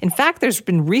 In fact, there's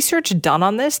been research done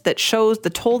on this that shows the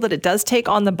toll that it does take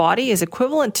on the body is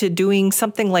equivalent to doing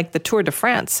something like the Tour de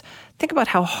France. Think about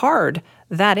how hard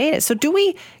that is. So do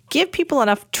we give people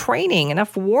enough training,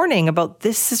 enough warning about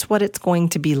this is what it's going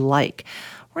to be like?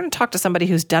 We're going to talk to somebody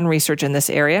who's done research in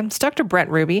this area. It's Dr. Brent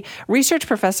Ruby, research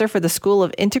professor for the School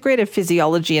of Integrative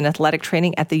Physiology and Athletic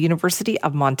Training at the University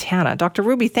of Montana. Dr.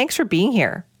 Ruby, thanks for being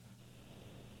here.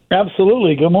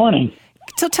 Absolutely. Good morning.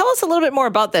 So tell us a little bit more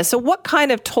about this. So what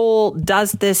kind of toll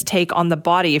does this take on the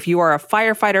body if you are a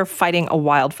firefighter fighting a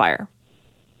wildfire?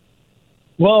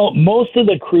 Well, most of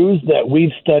the crews that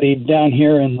we've studied down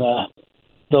here in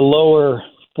the lower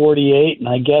 48, and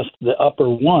I guess the upper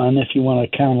one, if you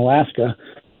want to count Alaska,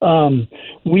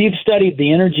 we've studied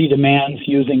the energy demands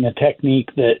using a technique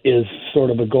that is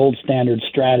sort of a gold standard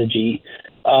strategy.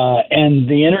 And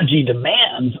the energy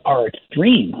demands are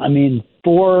extreme. I mean,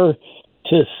 4,000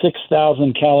 to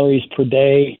 6,000 calories per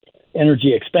day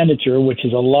energy expenditure, which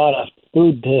is a lot of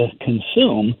food to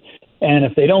consume. And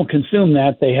if they don't consume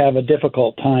that, they have a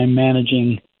difficult time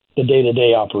managing the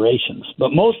day-to-day operations.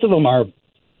 But most of them are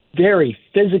very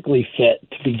physically fit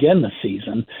to begin the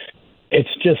season.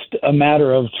 It's just a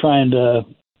matter of trying to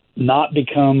not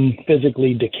become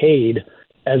physically decayed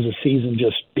as the season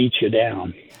just beats you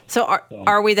down. So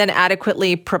are we then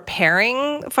adequately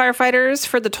preparing firefighters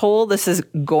for the toll this is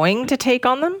going to take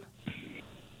on them?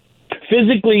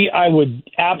 Physically, I would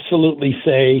absolutely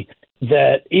say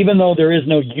that even though there is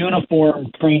no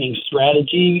uniform training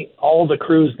strategy, all the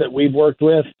crews that we've worked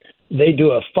with, they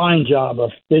do a fine job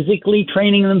of physically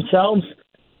training themselves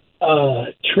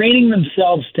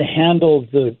to handle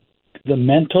the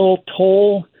mental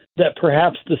toll that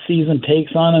perhaps the season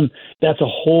takes on them. That's a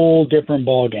whole different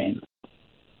ballgame.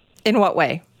 In what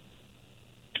way?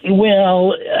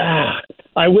 Well,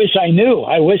 I wish I knew.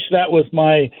 I wish that was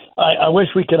I wish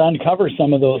we could uncover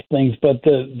some of those things, but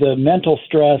the mental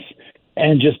stress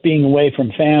and just being away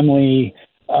from family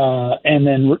and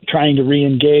then trying to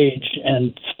re-engage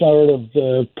and sort of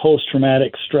the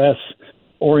post-traumatic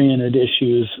stress-oriented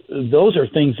issues, those are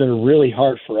things that are really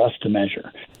hard for us to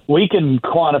measure. We can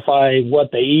quantify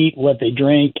what they eat, what they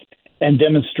drink, and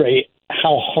demonstrate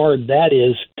how hard that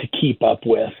is to keep up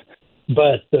with.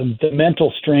 But the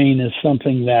mental strain is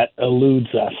something that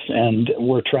eludes us, and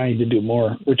we're trying to do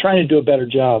more. We're trying to do a better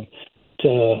job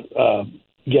to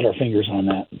get our fingers on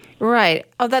that. Right.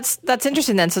 Oh, that's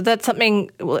interesting then. So that's something,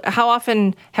 how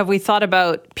often have we thought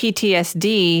about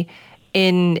PTSD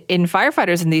in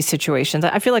firefighters in these situations?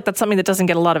 I feel like that's something that doesn't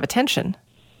get a lot of attention.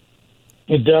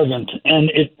 It doesn't, and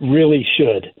it really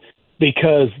should,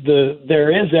 because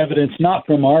there is evidence, not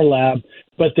from our lab,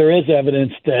 but there is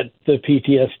evidence that the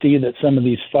PTSD that some of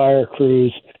these fire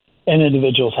crews and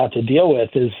individuals have to deal with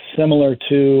is similar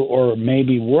to, or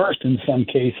maybe worse in some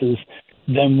cases,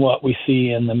 than what we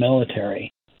see in the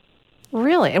military.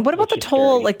 Really? And what about the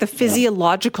toll, like the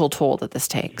physiological toll that this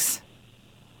takes?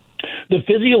 The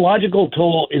physiological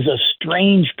toll is a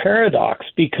strange paradox,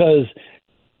 because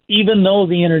even though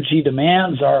the energy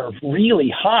demands are really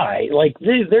high, like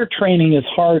they're training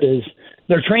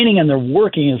and they're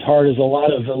working as hard as a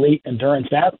lot of elite endurance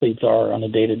athletes are on a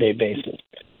day-to-day basis.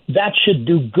 That should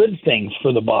do good things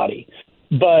for the body.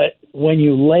 But when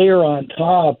you layer on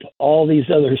top all these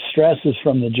other stresses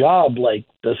from the job, like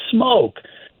the smoke,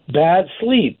 bad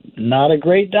sleep, not a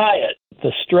great diet,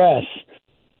 the stress,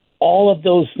 all of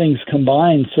those things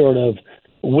combined sort of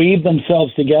weave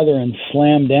themselves together and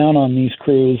slam down on these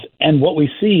crews. And what we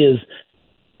see is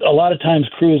a lot of times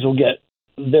crews will get,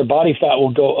 their body fat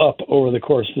will go up over the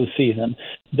course of the season.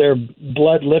 Their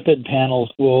blood lipid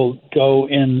panels will go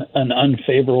in an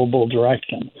unfavorable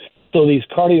direction. So these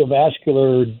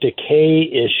cardiovascular decay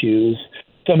issues,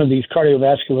 some of these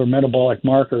cardiovascular metabolic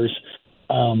markers,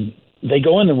 they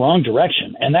go in the wrong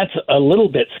direction. And that's a little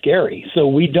bit scary. So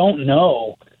we don't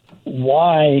know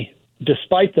why,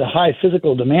 despite the high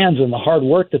physical demands and the hard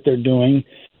work that they're doing,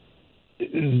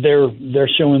 they're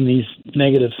showing these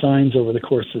negative signs over the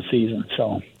course of the season.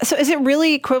 So is it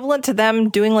really equivalent to them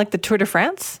doing like the Tour de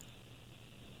France?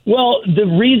 Well, the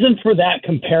reason for that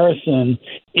comparison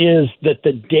is that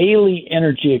the daily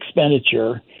energy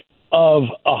expenditure of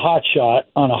a hotshot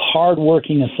on a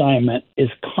hard-working assignment is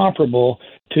comparable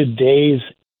to days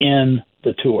in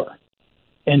the Tour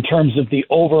in terms of the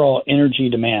overall energy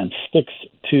demand,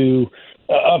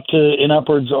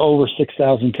 upwards of over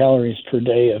 6,000 calories per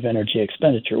day of energy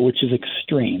expenditure, which is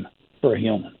extreme for a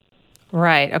human.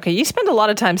 Right. Okay. You spend a lot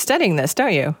of time studying this,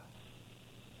 don't you?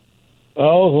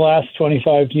 Oh, the last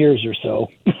 25 years or so.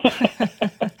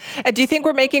 Do you think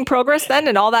we're making progress then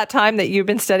in all that time that you've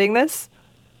been studying this?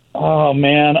 Oh,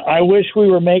 man, I wish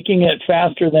we were making it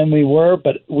faster than we were,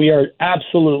 but we are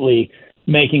absolutely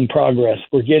making progress.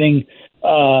 We're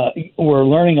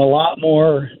learning a lot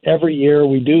more every year.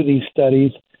 We do these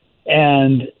studies,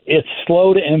 and it's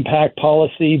slow to impact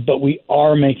policy, but we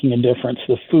are making a difference.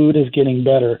 The food is getting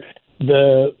better.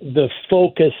 The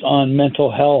focus on mental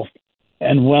health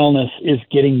and wellness is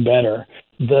getting better.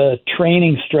 The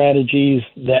training strategies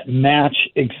that match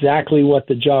exactly what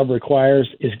the job requires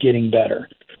is getting better.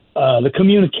 The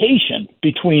communication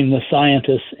between the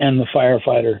scientist and the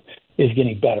firefighter is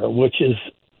getting better, which is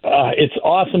it's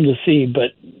awesome to see,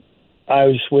 but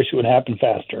I just wish it would happen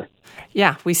faster.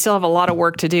 Yeah, we still have a lot of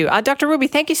work to do. Dr. Ruby,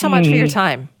 thank you so much for your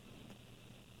time.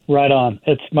 Right on.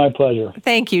 It's my pleasure.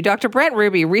 Thank you. Dr. Brent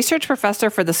Ruby, research professor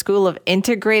for the School of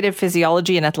Integrative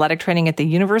Physiology and Athletic Training at the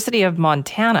University of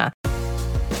Montana.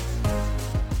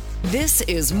 This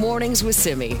is Mornings with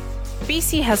Simi.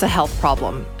 BC has a health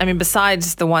problem. I mean,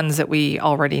 besides the ones that we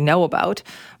already know about.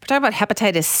 We're talking about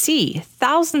hepatitis C.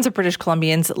 Thousands of British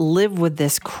Columbians live with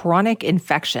this chronic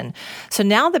infection. So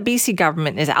now the BC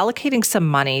government is allocating some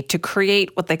money to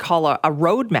create what they call a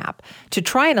roadmap to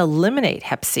try and eliminate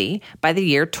Hep C by the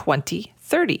year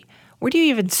 2030. Where do you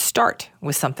even start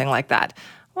with something like that?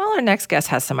 Well, our next guest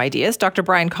has some ideas. Dr.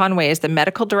 Brian Conway is the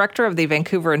medical director of the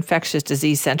Vancouver Infectious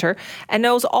Disease Centre and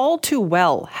knows all too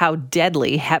well how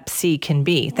deadly Hep C can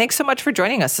be. Thanks so much for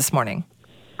joining us this morning.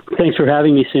 Thanks for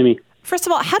having me, Simi. First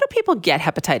of all, how do people get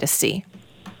hepatitis C?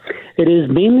 It is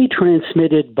mainly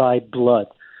transmitted by blood.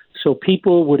 So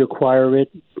people would acquire it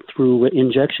through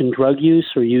injection drug use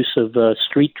or use of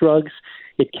street drugs.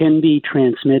 It can be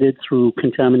transmitted through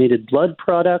contaminated blood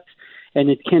products, and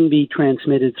it can be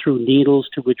transmitted through needles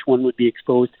to which one would be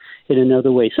exposed in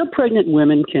another way. Some pregnant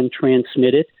women can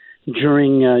transmit it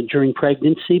during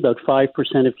pregnancy, about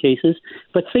 5% of cases.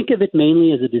 But think of it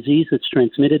mainly as a disease that's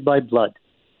transmitted by blood.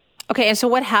 Okay, and so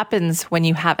what happens when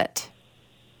you have it?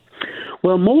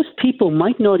 Well, most people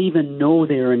might not even know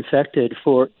they're infected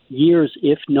for years,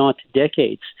 if not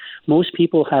decades. Most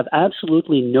people have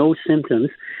absolutely no symptoms,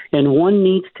 and one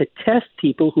needs to test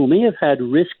people who may have had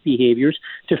risk behaviors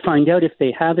to find out if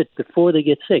they have it before they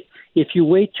get sick. If you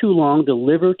wait too long, the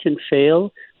liver can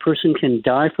fail, person can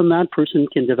die from that, person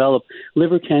can develop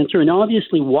liver cancer, and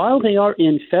obviously while they are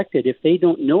infected, if they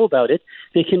don't know about it,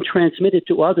 they can transmit it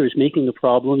to others, making the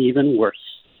problem even worse.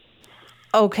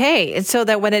 Okay, and so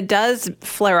that when it does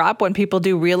flare up, when people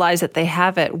do realize that they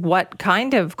have it, what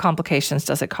kind of complications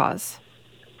does it cause?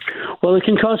 Well, it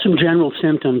can cause some general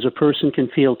symptoms. A person can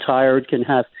feel tired, can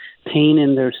have pain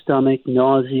in their stomach,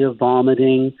 nausea,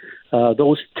 vomiting,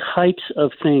 those types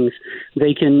of things.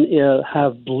 They can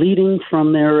have bleeding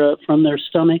from their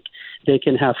stomach. They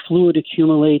can have fluid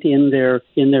accumulate in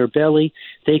their belly.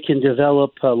 They can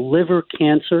develop liver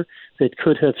cancer that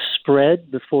could have spread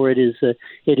before it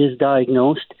is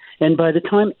diagnosed. And by the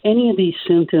time any of these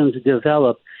symptoms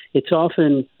develop, it's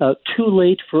often too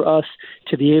late for us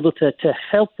to be able to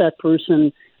help that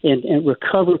person and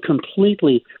recover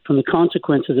completely from the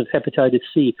consequences of hepatitis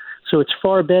C. So it's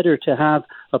far better to have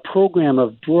a program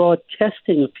of broad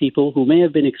testing of people who may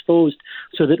have been exposed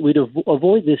so that we'd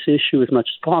avoid this issue as much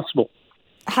as possible.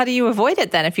 How do you avoid it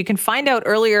then? If you can find out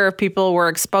earlier if people were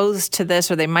exposed to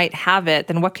this or they might have it,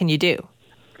 then what can you do?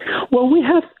 Well, we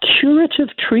have curative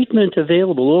treatment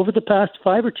available. Over the past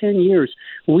 5 or 10 years,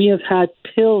 we have had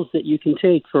pills that you can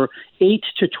take for 8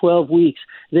 to 12 weeks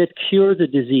that cure the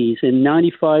disease in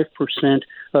 95%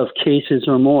 of cases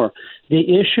or more.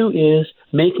 The issue is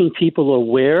making people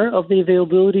aware of the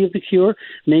availability of the cure,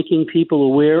 making people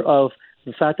aware of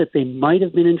the fact that they might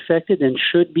have been infected and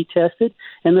should be tested,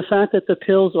 and the fact that the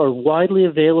pills are widely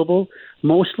available,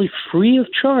 mostly free of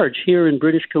charge here in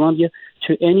British Columbia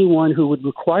to anyone who would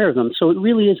require them. So it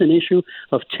really is an issue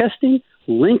of testing,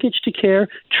 linkage to care,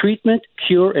 treatment,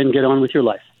 cure, and get on with your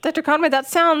life. Dr. Conway, that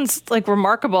sounds like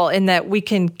remarkable in that we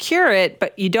can cure it,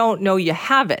 but you don't know you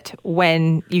have it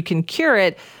when you can cure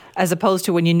it, as opposed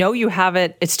to when you know you have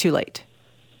it, it's too late.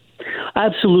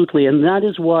 Absolutely, and that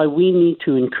is why we need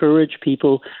to encourage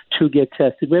people to get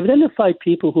tested. We've identified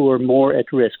people who are more at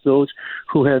risk, those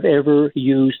who have ever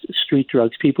used street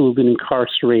drugs, people who've been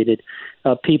incarcerated,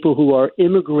 people who are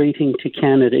immigrating to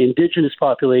Canada. Indigenous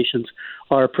populations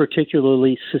are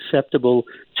particularly susceptible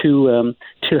to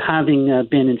having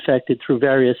been infected through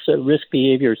various risk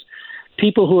behaviors.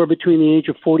 People who are between the age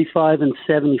of 45 and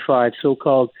 75,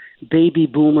 so-called baby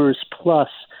boomers plus,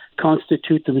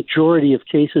 constitute the majority of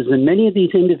cases, and many of these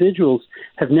individuals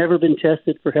have never been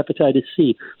tested for hepatitis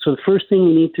C. So the first thing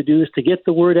we need to do is to get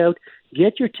the word out,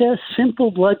 get your test,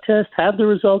 simple blood test, have the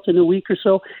results in a week or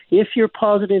so. If you're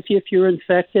positive, if you're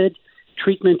infected,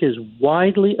 treatment is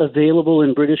widely available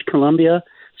in British Columbia,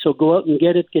 so go out and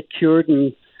get it, get cured,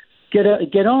 and get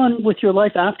on with your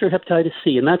life after hepatitis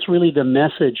C. And that's really the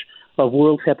message of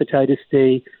World Hepatitis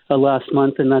Day last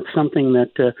month, and that's something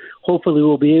that hopefully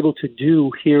we'll be able to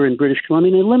do here in British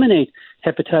Columbia and eliminate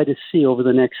hepatitis C over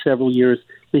the next several years,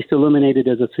 at least eliminate it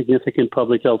as a significant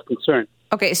public health concern.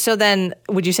 Okay, so then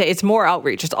would you say it's more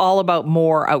outreach? It's all about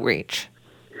more outreach?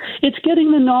 It's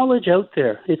getting the knowledge out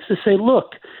there. It's to say,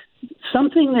 look,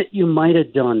 something that you might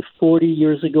have done 40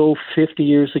 years ago, 50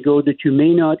 years ago that you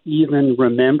may not even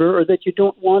remember or that you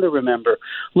don't want to remember.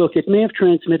 Look, it may have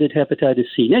transmitted hepatitis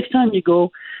C. Next time you go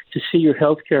to see your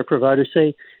healthcare provider,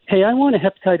 say, hey, I want a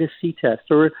hepatitis C test.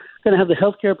 Or we're going to have the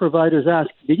healthcare providers ask,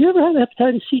 did you ever have a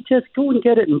hepatitis C test? Go and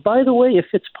get it. And by the way, if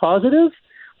it's positive,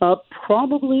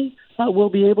 probably we'll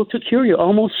be able to cure you.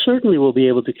 Almost certainly we'll be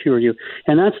able to cure you.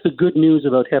 And that's the good news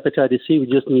about hepatitis C. We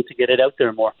just need to get it out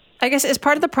there more. I guess is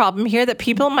part of the problem here that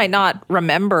people might not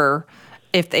remember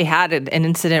if they had an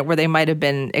incident where they might have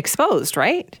been exposed,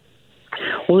 right?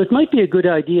 Well, it might be a good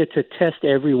idea to test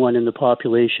everyone in the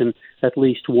population at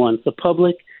least once. The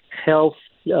public health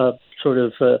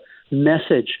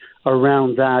message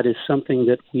around that is something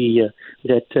that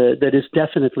that is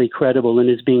definitely credible and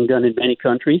is being done in many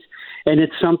countries, and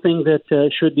it's something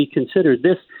that should be considered.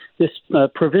 This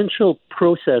provincial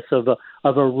process of a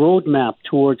roadmap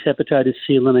towards hepatitis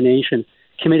C elimination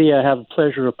committee I have the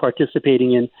pleasure of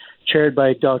participating in, chaired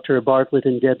by Dr. Bartlett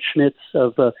and Deb Schmitz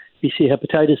of BC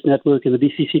Hepatitis Network and the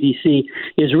BC CDC,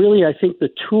 is really, I think, the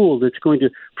tool that's going to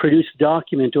produce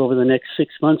document over the next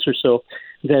 6 months or so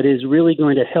that is really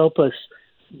going to help us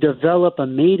develop a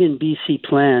made-in-BC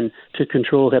plan to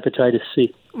control hepatitis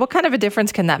C. What kind of a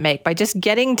difference can that make? By just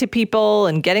getting to people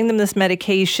and getting them this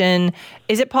medication,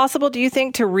 is it possible, do you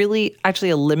think, to really actually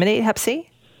eliminate Hep C?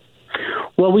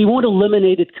 Well, we won't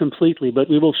eliminate it completely, but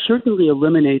we will certainly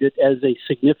eliminate it as a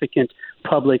significant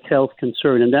public health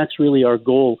concern, and that's really our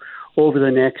goal over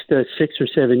the next 6 or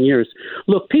 7 years.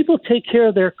 Look, people take care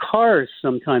of their cars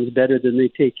sometimes better than they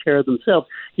take care of themselves.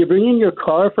 You bring in your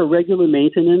car for regular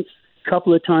maintenance a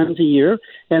couple of times a year,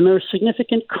 and there are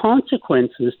significant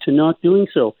consequences to not doing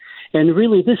so. And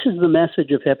really, this is the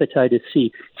message of hepatitis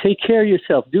C. Take care of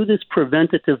yourself. Do this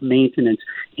preventative maintenance.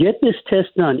 Get this test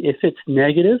done. If it's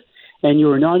negative and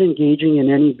you are not engaging in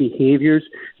any behaviors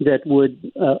that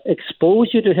would expose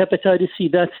you to hepatitis C,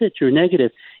 that's it. You're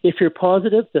negative. If you're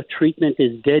positive, the treatment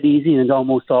is dead easy and it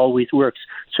almost always works.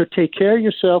 So take care of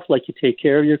yourself like you take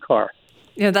care of your car.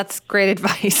 That's great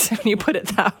advice when you put it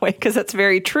that way, because that's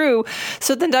very true.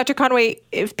 So then, Dr. Conway,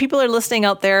 if people are listening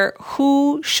out there,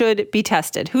 who should be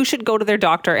tested? Who should go to their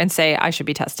doctor and say, I should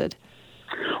be tested?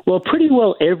 Well, pretty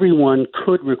well everyone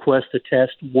could request a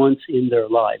test once in their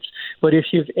lives. But if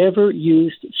you've ever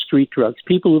used street drugs,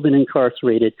 people who've been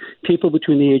incarcerated, people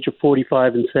between the age of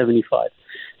 45 and 75,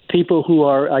 people who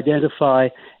are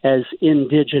identified as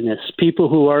indigenous, people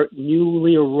who are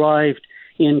newly arrived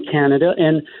in Canada,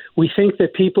 and we think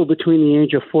that people between the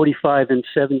age of 45 and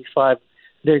 75,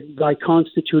 they're by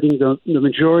constituting the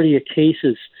majority of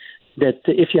cases, that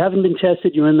if you haven't been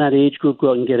tested, you're in that age group,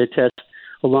 go out and get a test,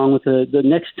 along with the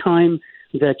next time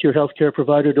that your healthcare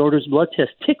provider orders blood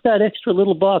test, tick that extra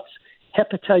little box,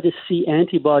 hepatitis C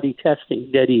antibody testing,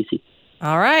 dead easy.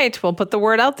 All right, we'll put the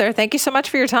word out there. Thank you so much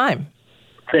for your time.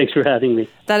 Thanks for having me.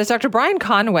 That is Dr. Brian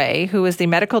Conway, who is the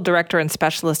medical director and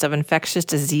specialist of infectious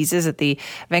diseases at the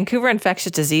Vancouver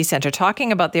Infectious Disease Centre,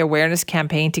 talking about the awareness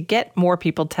campaign to get more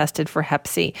people tested for Hep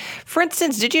C. For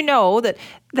instance, did you know that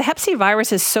the Hep C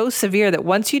virus is so severe that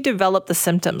once you develop the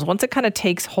symptoms, once it kind of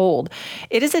takes hold,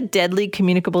 it is a deadly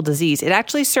communicable disease. It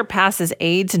actually surpasses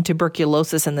AIDS and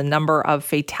tuberculosis in the number of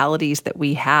fatalities that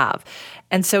we have.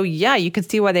 And so, yeah, you can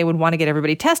see why they would want to get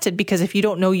everybody tested, because if you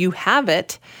don't know you have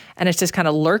it and it's just kind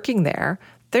of lurking there,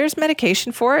 there's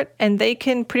medication for it and they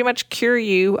can pretty much cure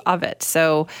you of it.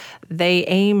 So they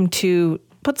aim to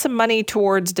put some money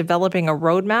towards developing a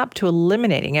roadmap to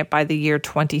eliminating it by the year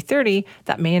 2030.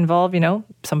 That may involve,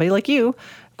 somebody like you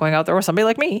going out there, or somebody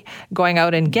like me going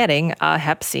out and getting a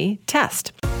Hep C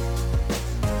test.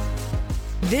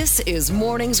 This is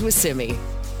Mornings with Simi.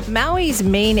 Maui's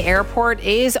main airport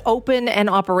is open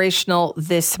and operational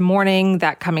this morning.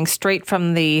 That coming straight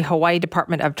from the Hawaii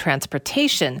Department of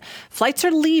Transportation. Flights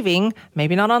are leaving,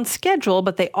 maybe not on schedule,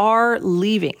 but they are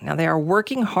leaving. Now, they are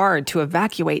working hard to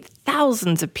evacuate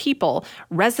thousands of people,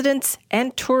 residents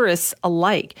and tourists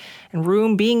alike. And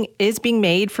room is being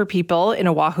made for people in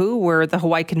Oahu, where the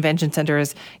Hawaii Convention Center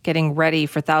is getting ready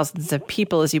for thousands of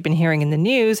people, as you've been hearing in the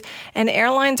news. And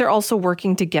airlines are also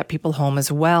working to get people home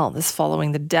as well. This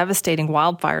following the devastating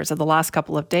wildfires of the last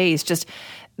couple of days. Just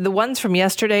the ones from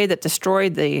yesterday that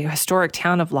destroyed the historic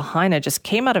town of Lahaina just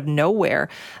came out of nowhere.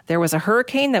 There was a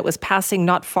hurricane that was passing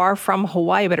not far from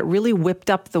Hawaii, but it really whipped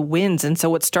up the winds. And so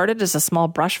what started as a small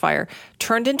brush fire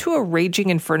turned into a raging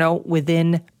inferno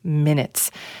within minutes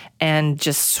and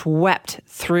just swept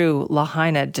through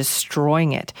Lahaina,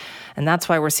 destroying it. And that's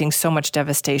why we're seeing so much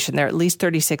devastation there. At least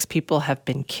 36 people have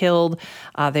been killed.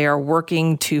 They are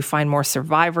working to find more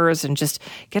survivors and just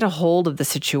get a hold of the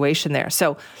situation there.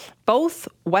 So both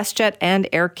WestJet and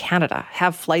Air Canada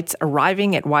have flights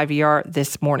arriving at YVR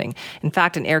this morning. In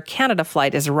fact, an Air Canada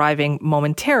flight is arriving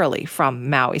momentarily from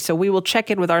Maui. So we will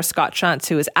check in with our Scott Shantz,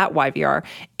 who is at YVR,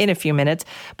 in a few minutes.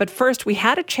 But first, we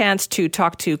had a chance to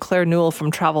talk to Claire Newell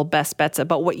from Travel Best Bets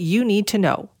about what you need to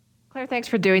know. Claire, thanks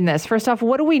for doing this. First off,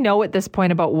 what do we know at this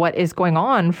point about what is going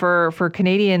on for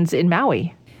Canadians in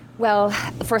Maui? Well,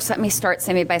 first let me start,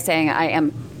 Simi, by saying I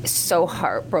am so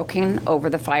heartbroken over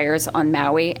the fires on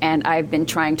Maui, and I've been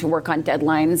trying to work on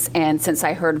deadlines, and since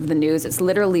I heard of the news, it's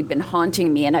literally been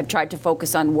haunting me, and I've tried to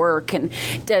focus on work and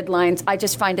deadlines. I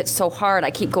just find it so hard. I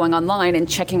keep going online and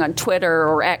checking on Twitter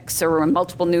or X or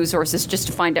multiple news sources just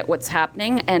to find out what's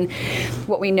happening, and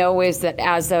what we know is that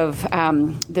as of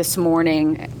this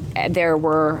morning, there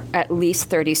were at least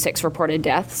 36 reported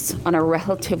deaths on a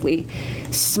relatively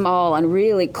small and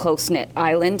really close-knit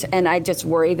island, and I just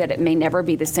worry that it may never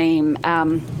be the same.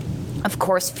 Of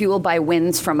course, fueled by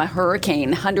winds from a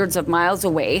hurricane hundreds of miles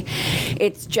away.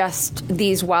 It's just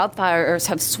these wildfires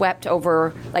have swept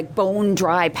over like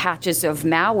bone-dry patches of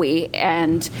Maui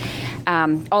and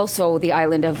also the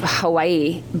island of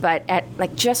Hawaii, but at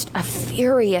like just a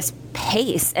furious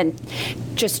pace and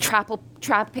just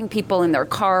trapping people in their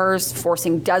cars,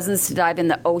 forcing dozens to dive in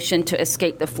the ocean to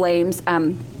escape the flames.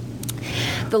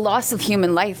 The loss of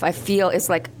human life, I feel, is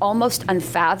like almost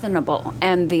unfathomable,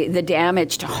 and the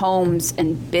damage to homes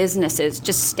and businesses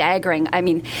just staggering. I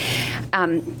mean,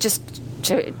 just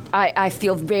I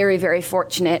feel very, very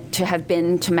fortunate to have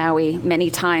been to Maui many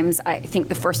times. I think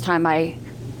the first time I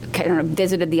kind of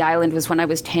visited the island was when I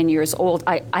was 10 years old.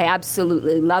 I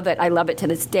absolutely love it. I love it to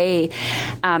this day.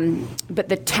 But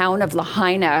the town of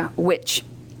Lahaina, which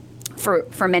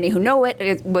for many who know it,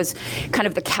 it was kind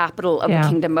of the capital of the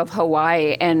Kingdom of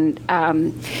Hawaii, and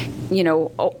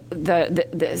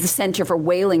the center for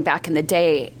whaling back in the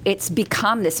day. It's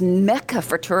become this mecca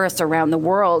for tourists around the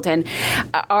world. And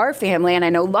our family, and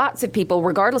I know lots of people,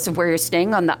 regardless of where you're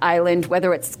staying on the island,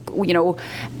 whether it's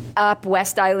up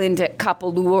West Island at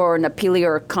Kapalua or Napili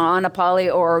or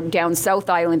Kaanapali, or down South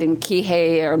Island in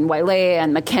Kihei or Wailea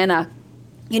and McKenna,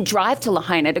 you drive to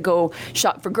Lahaina to go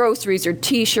shop for groceries or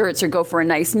T-shirts or go for a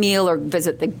nice meal or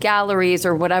visit the galleries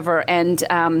or whatever. And,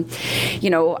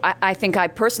 I think I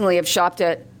personally have shopped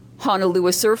at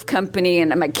Honolulu Surf Company,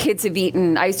 and my kids have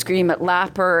eaten ice cream at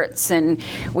Lappert's, and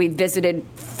we visited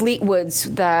Fleetwood's,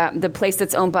 the place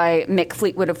that's owned by Mick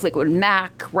Fleetwood of Fleetwood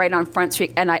Mac, right on Front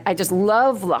Street. And I just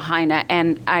love Lahaina,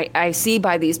 and I see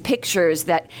by these pictures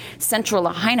that central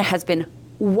Lahaina has been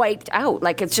wiped out.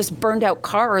 Like, it's just burned out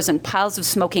cars and piles of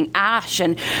smoking ash,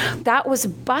 and that was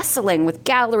bustling with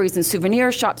galleries and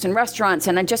souvenir shops and restaurants.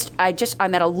 And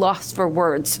I'm at a loss for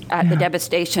words at the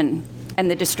devastation and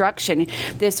the destruction.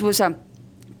 This was a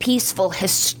peaceful,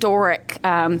 historic,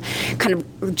 kind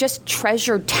of just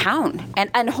treasured town,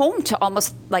 and home to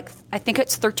almost, I think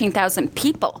it's 13,000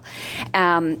 people,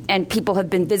 and people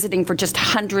have been visiting for just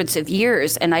hundreds of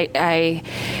years.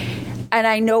 And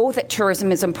I know that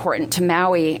tourism is important to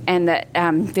Maui, and that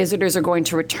visitors are going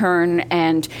to return,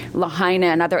 and Lahaina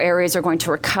and other areas are going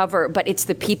to recover. But it's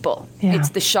the people. Yeah. It's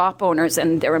the shop owners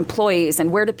and their employees,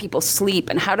 and where do people sleep,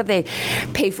 and how do they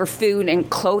pay for food and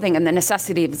clothing and the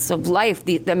necessities of life?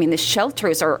 The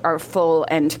shelters are full,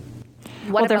 and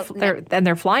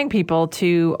they're flying people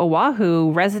to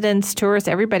Oahu, residents, tourists,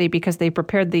 everybody, because they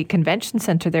prepared the convention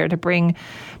center there to bring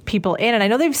people in. And I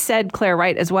know they've said, Claire,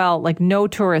 right, as well, no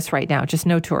tourists right now, just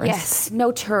no tourists. Yes,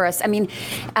 no tourists. I mean,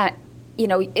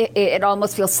 it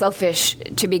almost feels selfish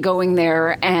to be going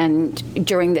there and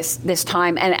during this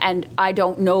time. And I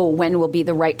don't know when will be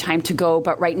the right time to go.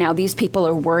 But right now, these people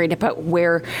are worried about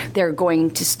where they're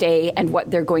going to stay and what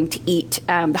they're going to eat.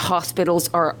 The hospitals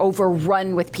are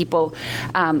overrun with people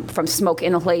from smoke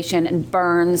inhalation and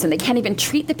burns. And they can't even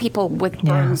treat the people with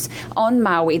burns on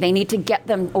Maui. They need to get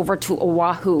them over to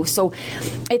Oahu. So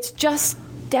it's just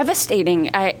devastating.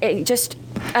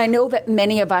 I know that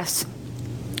many of us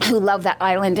who love that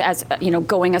island, as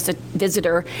going as a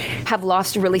visitor, have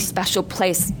lost a really special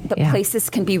place. But places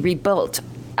can be rebuilt.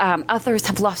 Others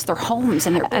have lost their homes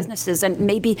and their businesses, and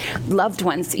maybe loved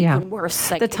ones, even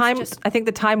worse. I think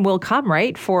the time will come,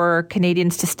 right, for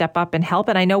Canadians to step up and help,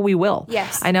 and I know we will.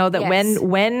 Yes, I know that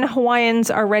when Hawaiians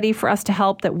are ready for us to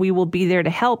help, that we will be there to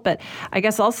help. But I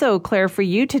guess also, Claire, for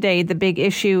you today, the big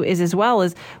issue is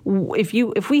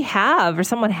if we have, or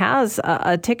someone has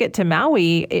a ticket to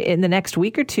Maui in the next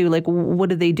week or two, what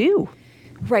do they do?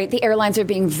 Right. The airlines are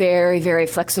being very, very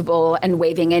flexible and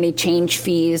waiving any change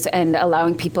fees and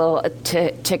allowing people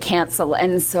to cancel.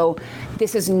 And so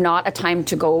this is not a time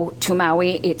to go to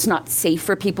Maui. It's not safe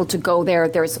for people to go there.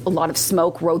 There's a lot of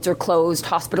smoke. Roads are closed.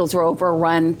 Hospitals are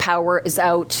overrun. Power is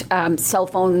out. Cell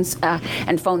phones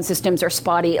and phone systems are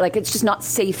spotty. It's just not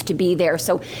safe to be there.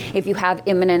 So if you have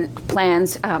imminent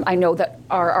plans, I know that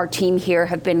our team here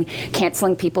have been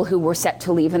canceling people who were set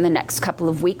to leave in the next couple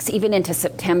of weeks, even into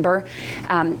September.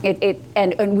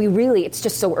 And we really, it's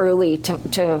just so early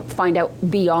to find out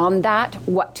beyond that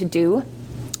what to do.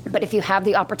 But if you have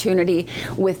the opportunity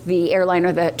with the airline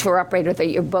or the tour operator that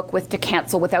you book with to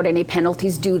cancel without any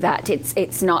penalties, do that.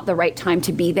 It's not the right time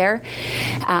to be there.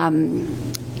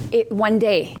 One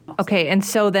day. Okay, and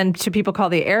so then should people call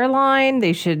the airline?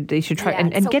 They should try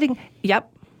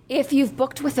If you've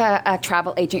booked with a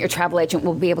travel agent, your travel agent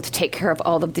will be able to take care of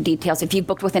all of the details. If you've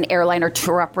booked with an airline or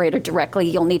tour operator directly,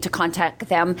 you'll need to contact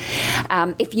them.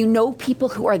 If you know people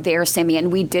who are there, Simi, and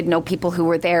we did know people who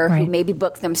were there who maybe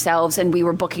booked themselves, and we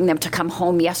were booking them to come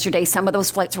home yesterday. Some of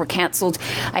those flights were canceled.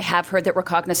 I have heard that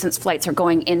reconnaissance flights are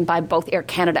going in by both Air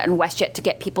Canada and WestJet to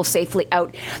get people safely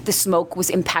out. The smoke was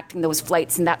impacting those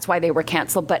flights, and that's why they were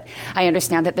canceled. But I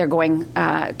understand that they're going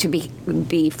to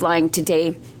be flying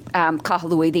today.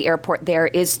 Kahului, the airport there,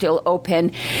 is still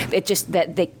open. It's just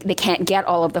that they can't get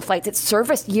all of the flights. It's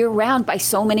serviced year-round by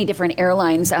so many different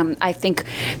airlines. I think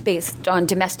based on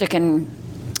domestic and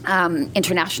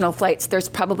international flights. There's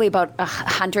probably about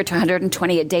 100 to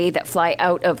 120 a day that fly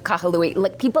out of Kahului.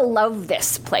 Like, people love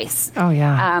this place. Oh,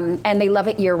 yeah. And they love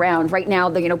it year round. Right now,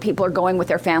 people are going with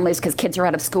their families because kids are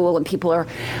out of school and people are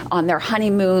on their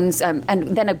honeymoons. And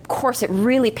then, of course, it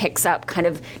really picks up kind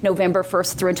of November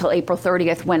 1st through until April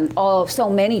 30th when so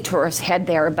many tourists head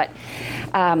there. But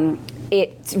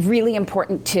it's really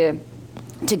important to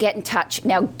get in touch.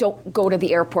 Now, don't go to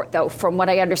the airport, though. From what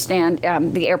I understand,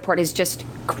 the airport is just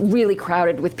really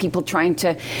crowded with people trying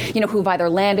to, who've either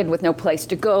landed with no place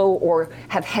to go or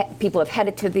people have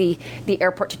headed to the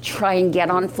airport to try and get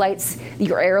on flights.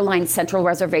 Your airline central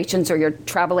reservations or your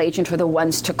travel agent are the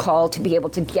ones to call to be able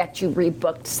to get you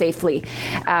rebooked safely,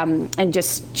 and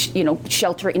just,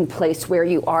 shelter in place where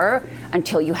you are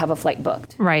until you have a flight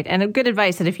booked. Right. And a good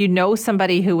advice that if you know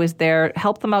somebody who was there,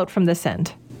 help them out from this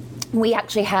end. We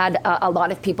actually had a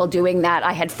lot of people doing that.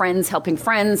 I had friends helping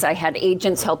friends. I had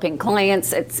agents helping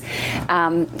clients.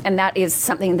 And that is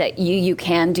something that you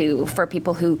can do for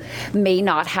people who may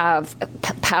not have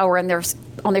power on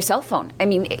their cell phone. I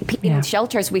mean, in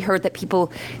shelters, we heard that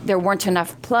there weren't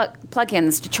enough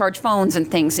plug-ins to charge phones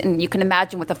and things. And you can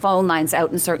imagine with the phone lines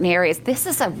out in certain areas, this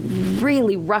is a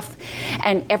really rough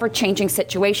and ever-changing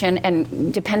situation.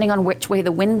 And depending on which way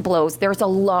the wind blows, there's a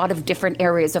lot of different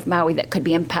areas of Maui that could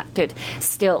be impacted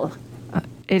still.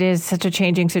 It is such a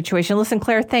changing situation. Listen,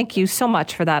 Claire, thank you so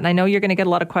much for that. And I know you're going to get a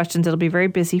lot of questions. It'll be very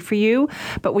busy for you,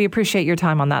 but we appreciate your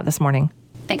time on that this morning.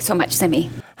 Thanks so much, Simi.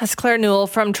 That's Claire Newell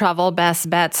from Travel Best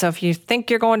Bet. So if you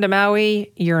think you're going to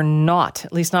Maui, you're not,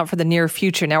 at least not for the near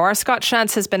future. Now, our Scott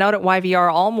Shantz has been out at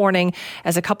YVR all morning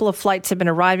as a couple of flights have been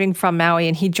arriving from Maui,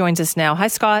 and he joins us now. Hi,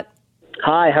 Scott.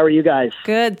 Hi, how are you guys?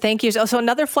 Good, thank you. So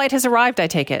another flight has arrived, I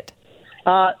take it?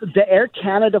 The Air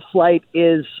Canada flight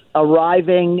is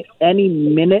arriving any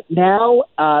minute now,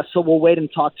 so we'll wait and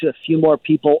talk to a few more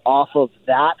people off of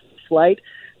that flight.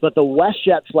 But the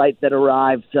WestJet flight that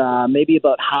arrived maybe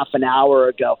about half an hour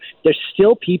ago, there's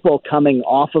still people coming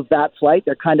off of that flight.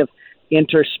 They're kind of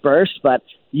interspersed, but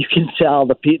you can tell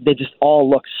they just all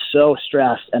look so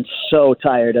stressed and so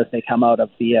tired as they come out of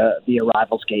the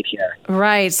arrivals gate here.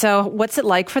 Right. So what's it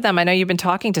like for them? I know you've been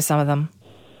talking to some of them.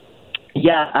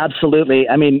 Yeah, absolutely.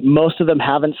 I mean, most of them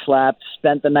haven't slept,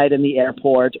 spent the night in the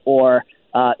airport or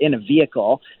in a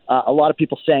vehicle. A lot of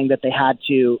people saying that they had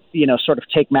to, sort of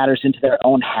take matters into their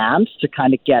own hands to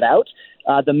kind of get out.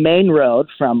 The main road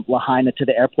from Lahaina to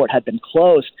the airport had been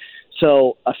closed.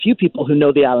 So a few people who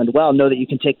know the island well know that you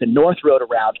can take the north road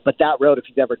around, but that road, if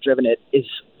you've ever driven it, is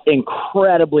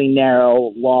incredibly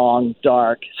narrow, long,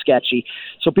 dark, sketchy.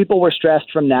 So people were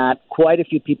stressed from that. Quite a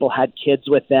few people had kids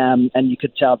with them, and you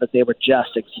could tell that they were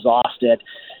just exhausted,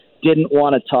 didn't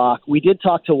want to talk. We did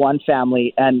talk to one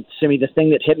family, and Simi, the thing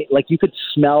that hit me, like you could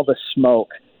smell the smoke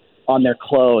on their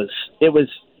clothes. It was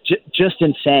just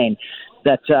insane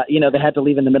that, they had to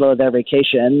leave in the middle of their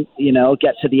vacation,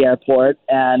 get to the airport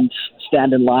and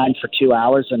stand in line for 2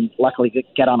 hours and luckily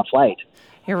get on a flight.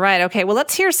 You're right. Okay. Well,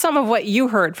 let's hear some of what you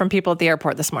heard from people at the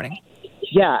airport this morning.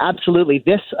 Yeah, absolutely.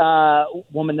 This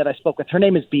woman that I spoke with, her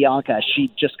name is Bianca.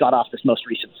 She just got off this most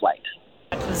recent flight.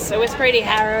 It was pretty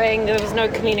harrowing. There was no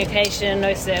communication,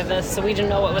 no service, so we didn't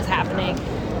know what was happening.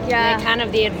 Yeah. And kind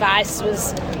of the advice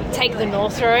was take the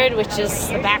North Road, which is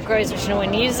the back roads which no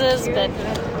one uses, but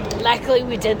luckily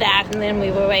we did that, and then we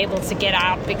were able to get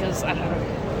out because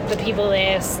the people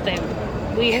there,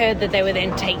 we heard that they were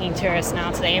then taking tourists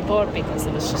now to the airport because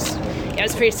it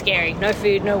was pretty scary. No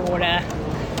food, no water,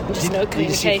 and just no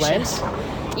communication. Did you see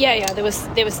flames? Yeah, there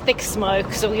was thick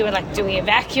smoke, so we were like, do we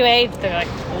evacuate? They're like,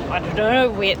 well, I don't know,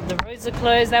 the roads are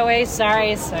closed that way,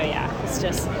 sorry. So yeah,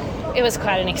 it was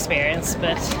quite an experience,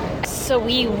 but so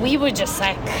we were just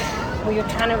like, we were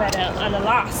kind of at a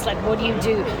loss, like what do you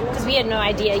do? Because we had no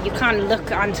idea. You can't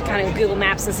look onto kind of Google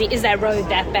Maps and see, is that road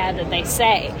that bad that they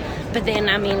say? But then,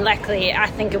 I mean, luckily, I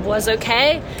think it was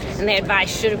okay, and the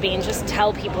advice should have been just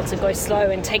tell people to go slow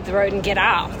and take the road and get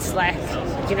out. Like,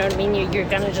 you know what I mean? You're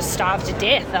going to just starve to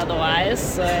death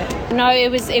otherwise. So, no, it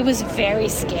was very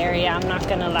scary, I'm not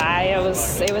going to lie.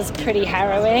 It was pretty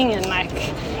harrowing, and like,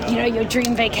 your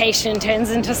dream vacation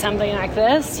turns into something like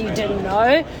this. You didn't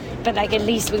know. But like at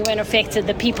least we weren't affected.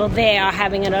 The people there are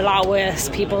having it a lot worse.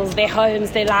 Their homes,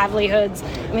 their livelihoods.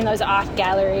 I mean, those art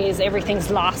galleries,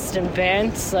 everything's lost and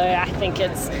burnt. So I think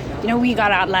it's, we got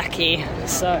out lucky.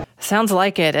 So sounds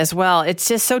like it as well. It's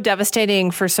just so devastating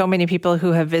for so many people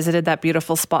who have visited that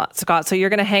beautiful spot, Scott. So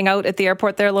you're going to hang out at the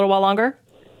airport there a little while longer?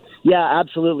 Yeah,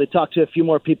 absolutely. Talk to a few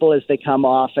more people as they come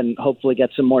off and hopefully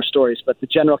get some more stories. But the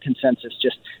general consensus,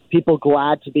 just people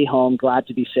glad to be home, glad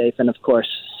to be safe, and of course,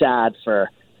 sad for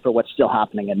what's still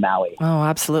happening in Maui. Oh,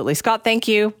 absolutely. Scott, thank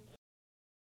you.